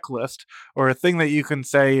a checklist or a thing that you can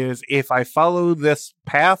say is, if I follow this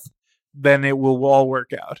path, then it will all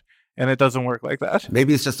work out. And it doesn't work like that.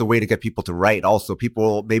 Maybe it's just a way to get people to write. Also,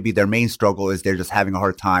 people, maybe their main struggle is they're just having a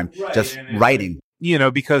hard time just writing.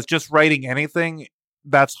 Because just writing anything,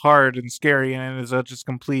 that's hard and scary, and it is a just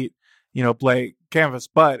complete, blank canvas.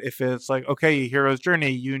 But if it's like, okay, hero's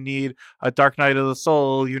journey, you need a dark night of the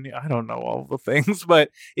soul, you need, I don't know all the things, but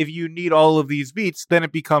if you need all of these beats, then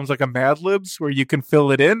it becomes like a Mad Libs where you can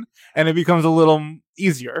fill it in, and it becomes a little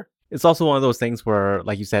easier. It's also one of those things where,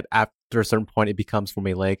 like you said, after a certain point, it becomes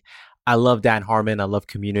formulaic. I love Dan Harmon. I love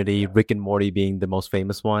Community. Rick and Morty being the most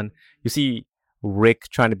famous one. You see Rick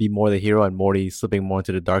trying to be more the hero and Morty slipping more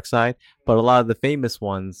into the dark side. But a lot of the famous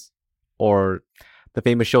ones, or the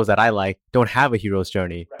famous shows that I like don't have a hero's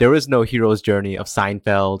journey. There is no hero's journey of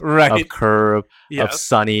Seinfeld, of Curb, of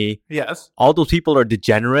Sunny. Yes. All those people are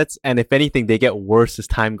degenerates, and if anything, they get worse as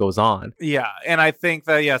time goes on. Yeah, and I think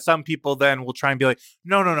that, some people then will try and be like,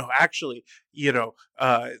 no, actually,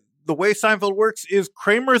 the way Seinfeld works is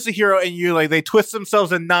Kramer's the hero, and you like they twist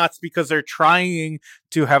themselves in knots because they're trying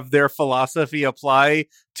to have their philosophy apply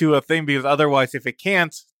to a thing, because otherwise, if it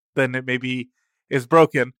can't, then it maybe is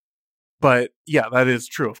broken. But yeah, that is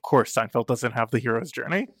true. Of course, Seinfeld doesn't have the hero's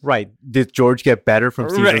journey. Right. Did George get better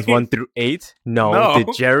from seasons 1 through 8? No.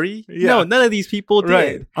 Did Jerry? Yeah. No, none of these people did.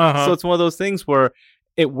 Right. Uh-huh. So it's one of those things where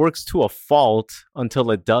it works to a fault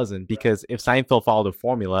until it doesn't. Because if Seinfeld followed the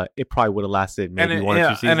formula, it probably would have lasted maybe 1 or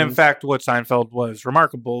 2 seasons. And in fact, what Seinfeld was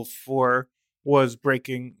remarkable for was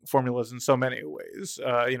breaking formulas in so many ways.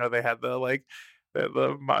 They had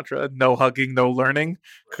the mantra, no hugging, no learning,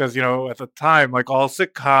 because at the time, like all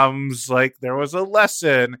sitcoms, like there was a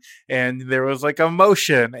lesson and there was like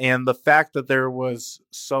emotion, and the fact that there was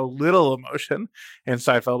so little emotion in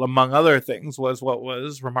Seinfeld, among other things, was what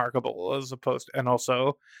was remarkable, as opposed to, and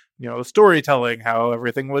also the storytelling, how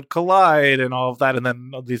everything would collide and all of that, and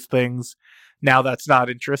then all these things. Now that's not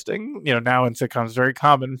interesting. Now in sitcoms, it's very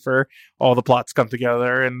common for all the plots come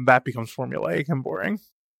together, and that becomes formulaic and boring.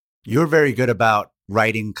 You're very good about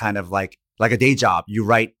writing kind of like a day job. You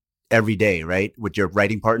write every day, right? With your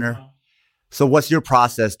writing partner. So what's your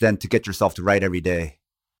process then to get yourself to write every day?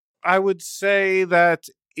 I would say that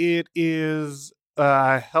it is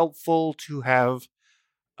helpful to have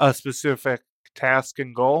a specific task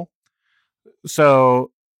and goal.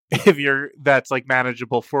 So that's like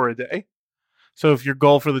manageable for a day. So if your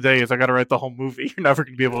goal for the day is I got to write the whole movie, you're never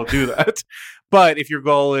going to be able to do that. But if your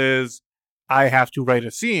goal is I have to write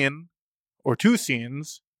a scene or 2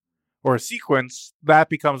 scenes or a sequence, that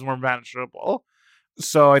becomes more manageable.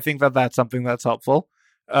 So I think that that's something that's helpful.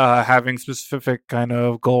 Having specific kind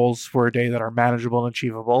of goals for a day that are manageable and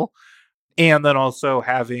achievable. And then also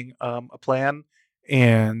having a plan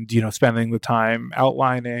and, spending the time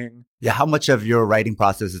outlining. Yeah. How much of your writing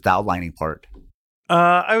process is the outlining part?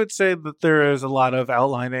 I would say that there is a lot of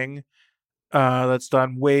outlining. That's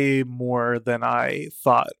done way more than I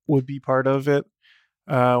thought would be part of it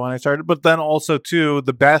when I started. But then also, too,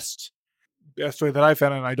 the best way that I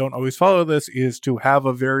found, and I don't always follow this, is to have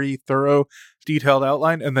a very thorough, detailed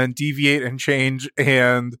outline and then deviate and change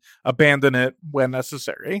and abandon it when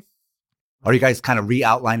necessary. Are you guys kind of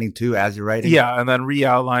re-outlining, too, as you're writing? Yeah, and then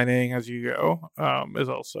re-outlining as you go is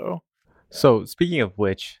also. So, speaking of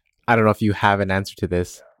which, I don't know if you have an answer to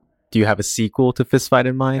this. Do you have a sequel to Fistfight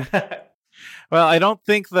in mind? Well, I don't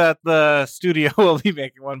think that the studio will be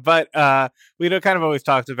making one, but we kind of always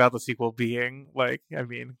talked about the sequel being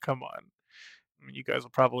come on. You guys will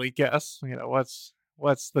probably guess,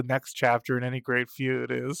 what's the next chapter in any great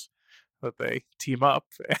feud is that they team up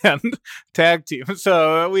and tag team.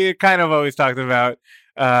 So we kind of always talked about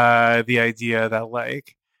the idea that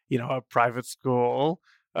a private school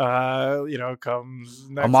comes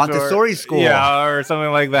next a Montessori door, school, or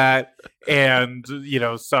something like that, and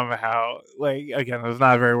somehow, again, it was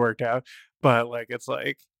not very worked out, but it's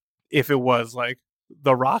if it was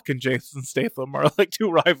The Rock and Jason Statham are 2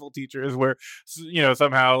 rival teachers, where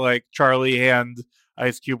somehow Charlie and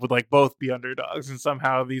Ice Cube would both be underdogs, and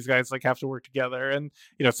somehow these guys have to work together, and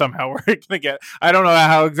somehow we're gonna get. I don't know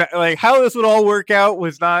how exactly how this would all work out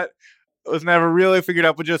was never really figured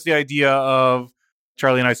out, but just the idea of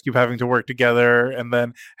Charlie and Ice Cube having to work together and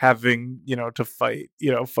then having, to fight,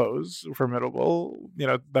 foes formidable,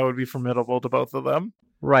 that would be formidable to both of them.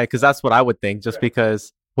 Right, because that's what I would think, just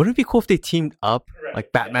because wouldn't it be cool if they teamed up,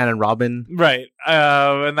 like Batman and Robin? Right.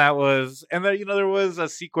 And there was a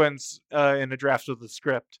sequence in a draft of the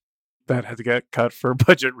script that had to get cut for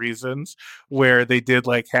budget reasons, where they did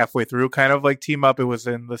halfway through kind of team up. It was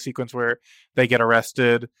in the sequence where they get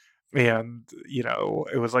arrested. And,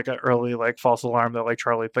 it was an early false alarm that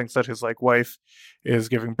Charlie thinks that his wife is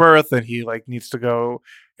giving birth, and he needs to go,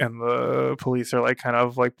 and the police are kind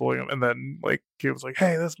of bullying him. And then he was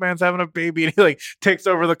hey, this man's having a baby, and he takes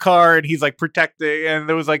over the car, and he's protecting. And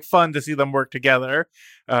it was fun to see them work together,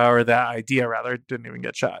 or that idea rather. Didn't even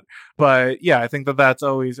get shot. But yeah, I think that that's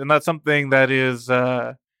always, and that's something that is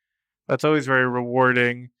that's always very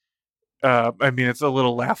rewarding. It's a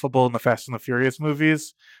little laughable in the Fast and the Furious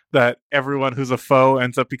movies that everyone who's a foe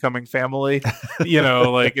ends up becoming family.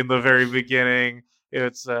 In the very beginning,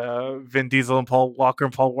 it's Vin Diesel and Paul Walker,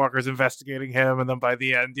 and Paul Walker's investigating him, and then by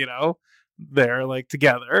the end, they're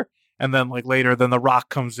together. And then later, then The Rock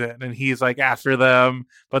comes in, and he's after them,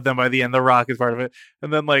 but then by the end, The Rock is part of it.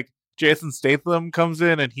 And then Jason Statham comes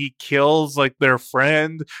in and he kills like their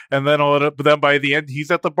friend, and then but then by the end he's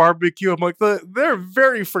at the barbecue. I'm like, they're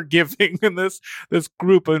very forgiving in this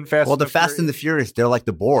group in Fast. Well, the Fast and the Furious, they're like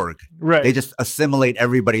the Borg, right? They just assimilate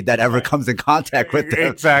everybody that ever comes in contact with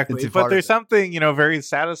them. Exactly. But there's something very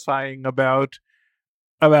satisfying about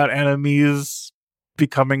enemies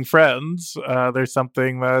becoming friends. There's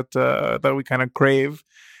something that we kind of crave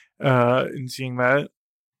in seeing that.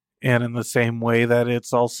 And in the same way that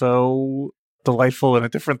it's also delightful and a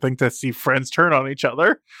different thing to see friends turn on each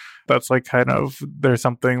other. That's like kind of, there's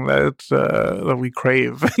something that we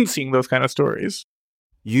crave in seeing those kind of stories.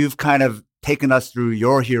 You've kind of taken us through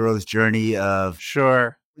your hero's journey of...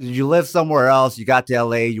 Sure. You live somewhere else, you got to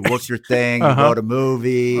LA, you worked your thing, you wrote a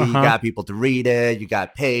movie, you got people to read it, you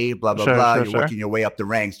got paid, blah, blah, blah. You're working your way up the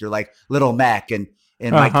ranks. You're like Little Mac and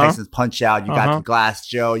Mike Tyson's Punch-Out. You got to Glass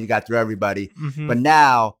Joe, you got through everybody. But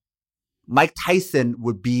now... Mike Tyson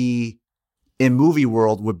would be, in movie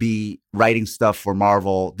world, would be writing stuff for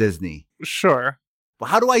Marvel, Disney. Sure. Well,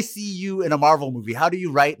 how do I see you in a Marvel movie? How do you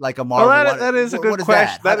write like a Marvel? Well, that is a good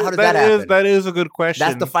question. How does that happen? That is a good question.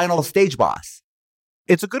 That's the final stage boss.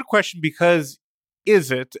 It's a good question because is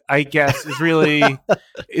it, I guess, is really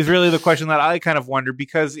the question that I kind of wonder,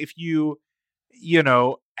 because if you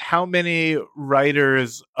how many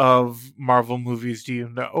writers of Marvel movies do you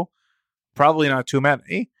know? Probably not too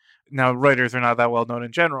many. Now, writers are not that well known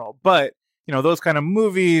in general, but, those kind of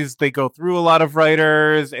movies, they go through a lot of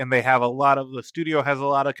writers and they have the studio has a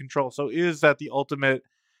lot of control. So is that the ultimate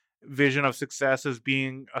vision of success, as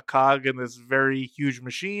being a cog in this very huge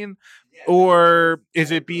machine? Or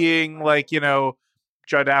is it being like, Judd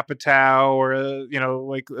Apatow or,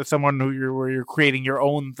 like someone where you're creating your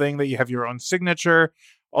own thing, that you have your own signature?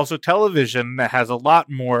 Also, television that has a lot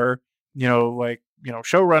more,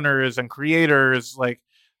 showrunners and creators, like,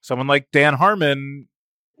 someone like Dan Harmon.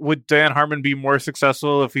 Would Dan Harmon be more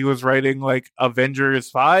successful if he was writing like Avengers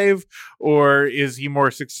 5? Or is he more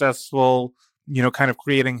successful, kind of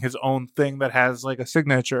creating his own thing that has like a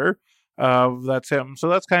signature? That's him. So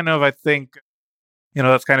that's kind of, I think,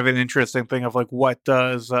 that's kind of an interesting thing of like, what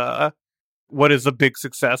does a big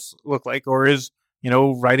success look like? Or is,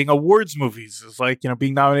 writing awards movies is like,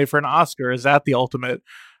 being nominated for an Oscar, is that the ultimate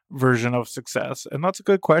version of success? And that's a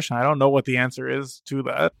good question. I don't know what the answer is to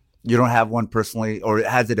that. You don't have one personally, or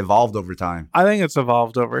has it evolved over time? I think it's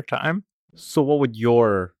evolved over time. So what would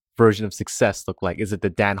your version of success look like? Is it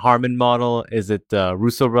the Dan Harmon model? Is it the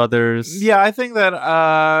Russo brothers? Yeah, I think that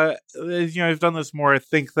I've done this more. I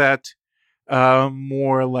think that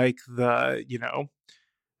more like the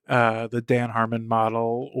Dan Harmon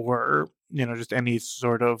model, or just any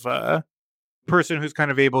sort of person who's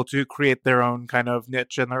kind of able to create their own kind of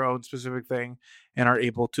niche and their own specific thing, and are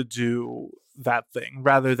able to do that thing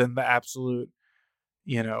rather than the absolute,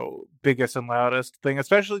 biggest and loudest thing.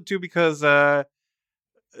 Especially too because the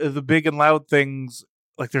big and loud things,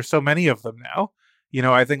 like, there's so many of them now.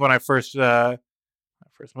 I think when I first moved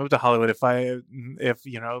to Hollywood, if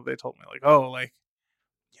they told me like, oh, like,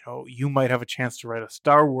 you might have a chance to write a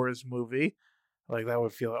Star Wars movie, like, that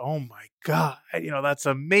would feel like, oh my God, that's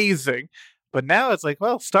amazing. But now it's like,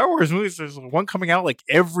 well, Star Wars movies, there's one coming out like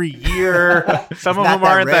every year. Some of them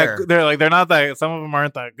aren't that, they're not that, some of them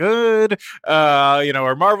aren't that good.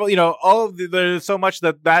 Or Marvel, there's so much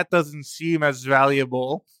that doesn't seem as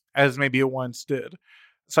valuable as maybe it once did.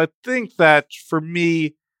 So I think that for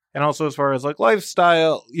me, and also as far as like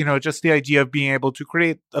lifestyle, just the idea of being able to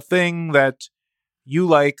create a thing that you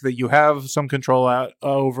like, that you have some control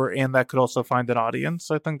over, and that could also find an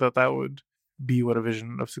audience. I think that would be what a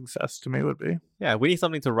vision of success to me would be. Yeah, we need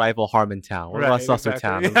something to rival Harmontown. What about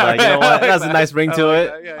Sussertown? Exactly. Like, what? It has a nice ring to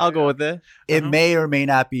it. I'll go with it. It may or may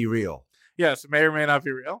not be real. Yes, it may or may not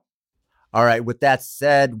be real. All right. With that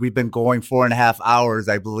said, we've been going 4.5 hours,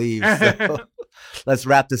 I believe. So let's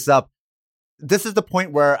wrap this up. This is the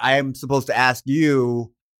point where I am supposed to ask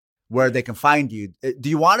you where they can find you.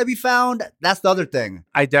 Do you want to be found? That's the other thing.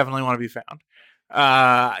 I definitely want to be found.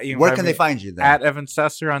 Where can they find you then? At Evan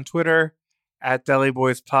Susser on Twitter, at Deli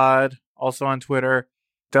Boys Pod, also on Twitter,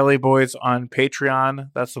 Deli Boys on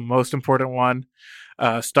Patreon. That's the most important one.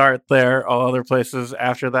 Start there. All other places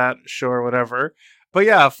after that, sure, whatever. But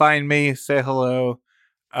yeah, find me, say hello.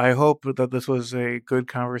 I hope that this was a good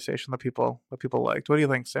conversation that people liked. What do you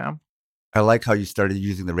think, Sam? I like how you started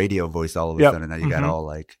using the radio voice all of a sudden. Now you got all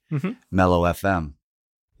like Mellow FM.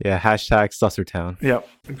 Yeah, hashtag Sussertown. Yep,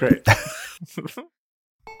 great.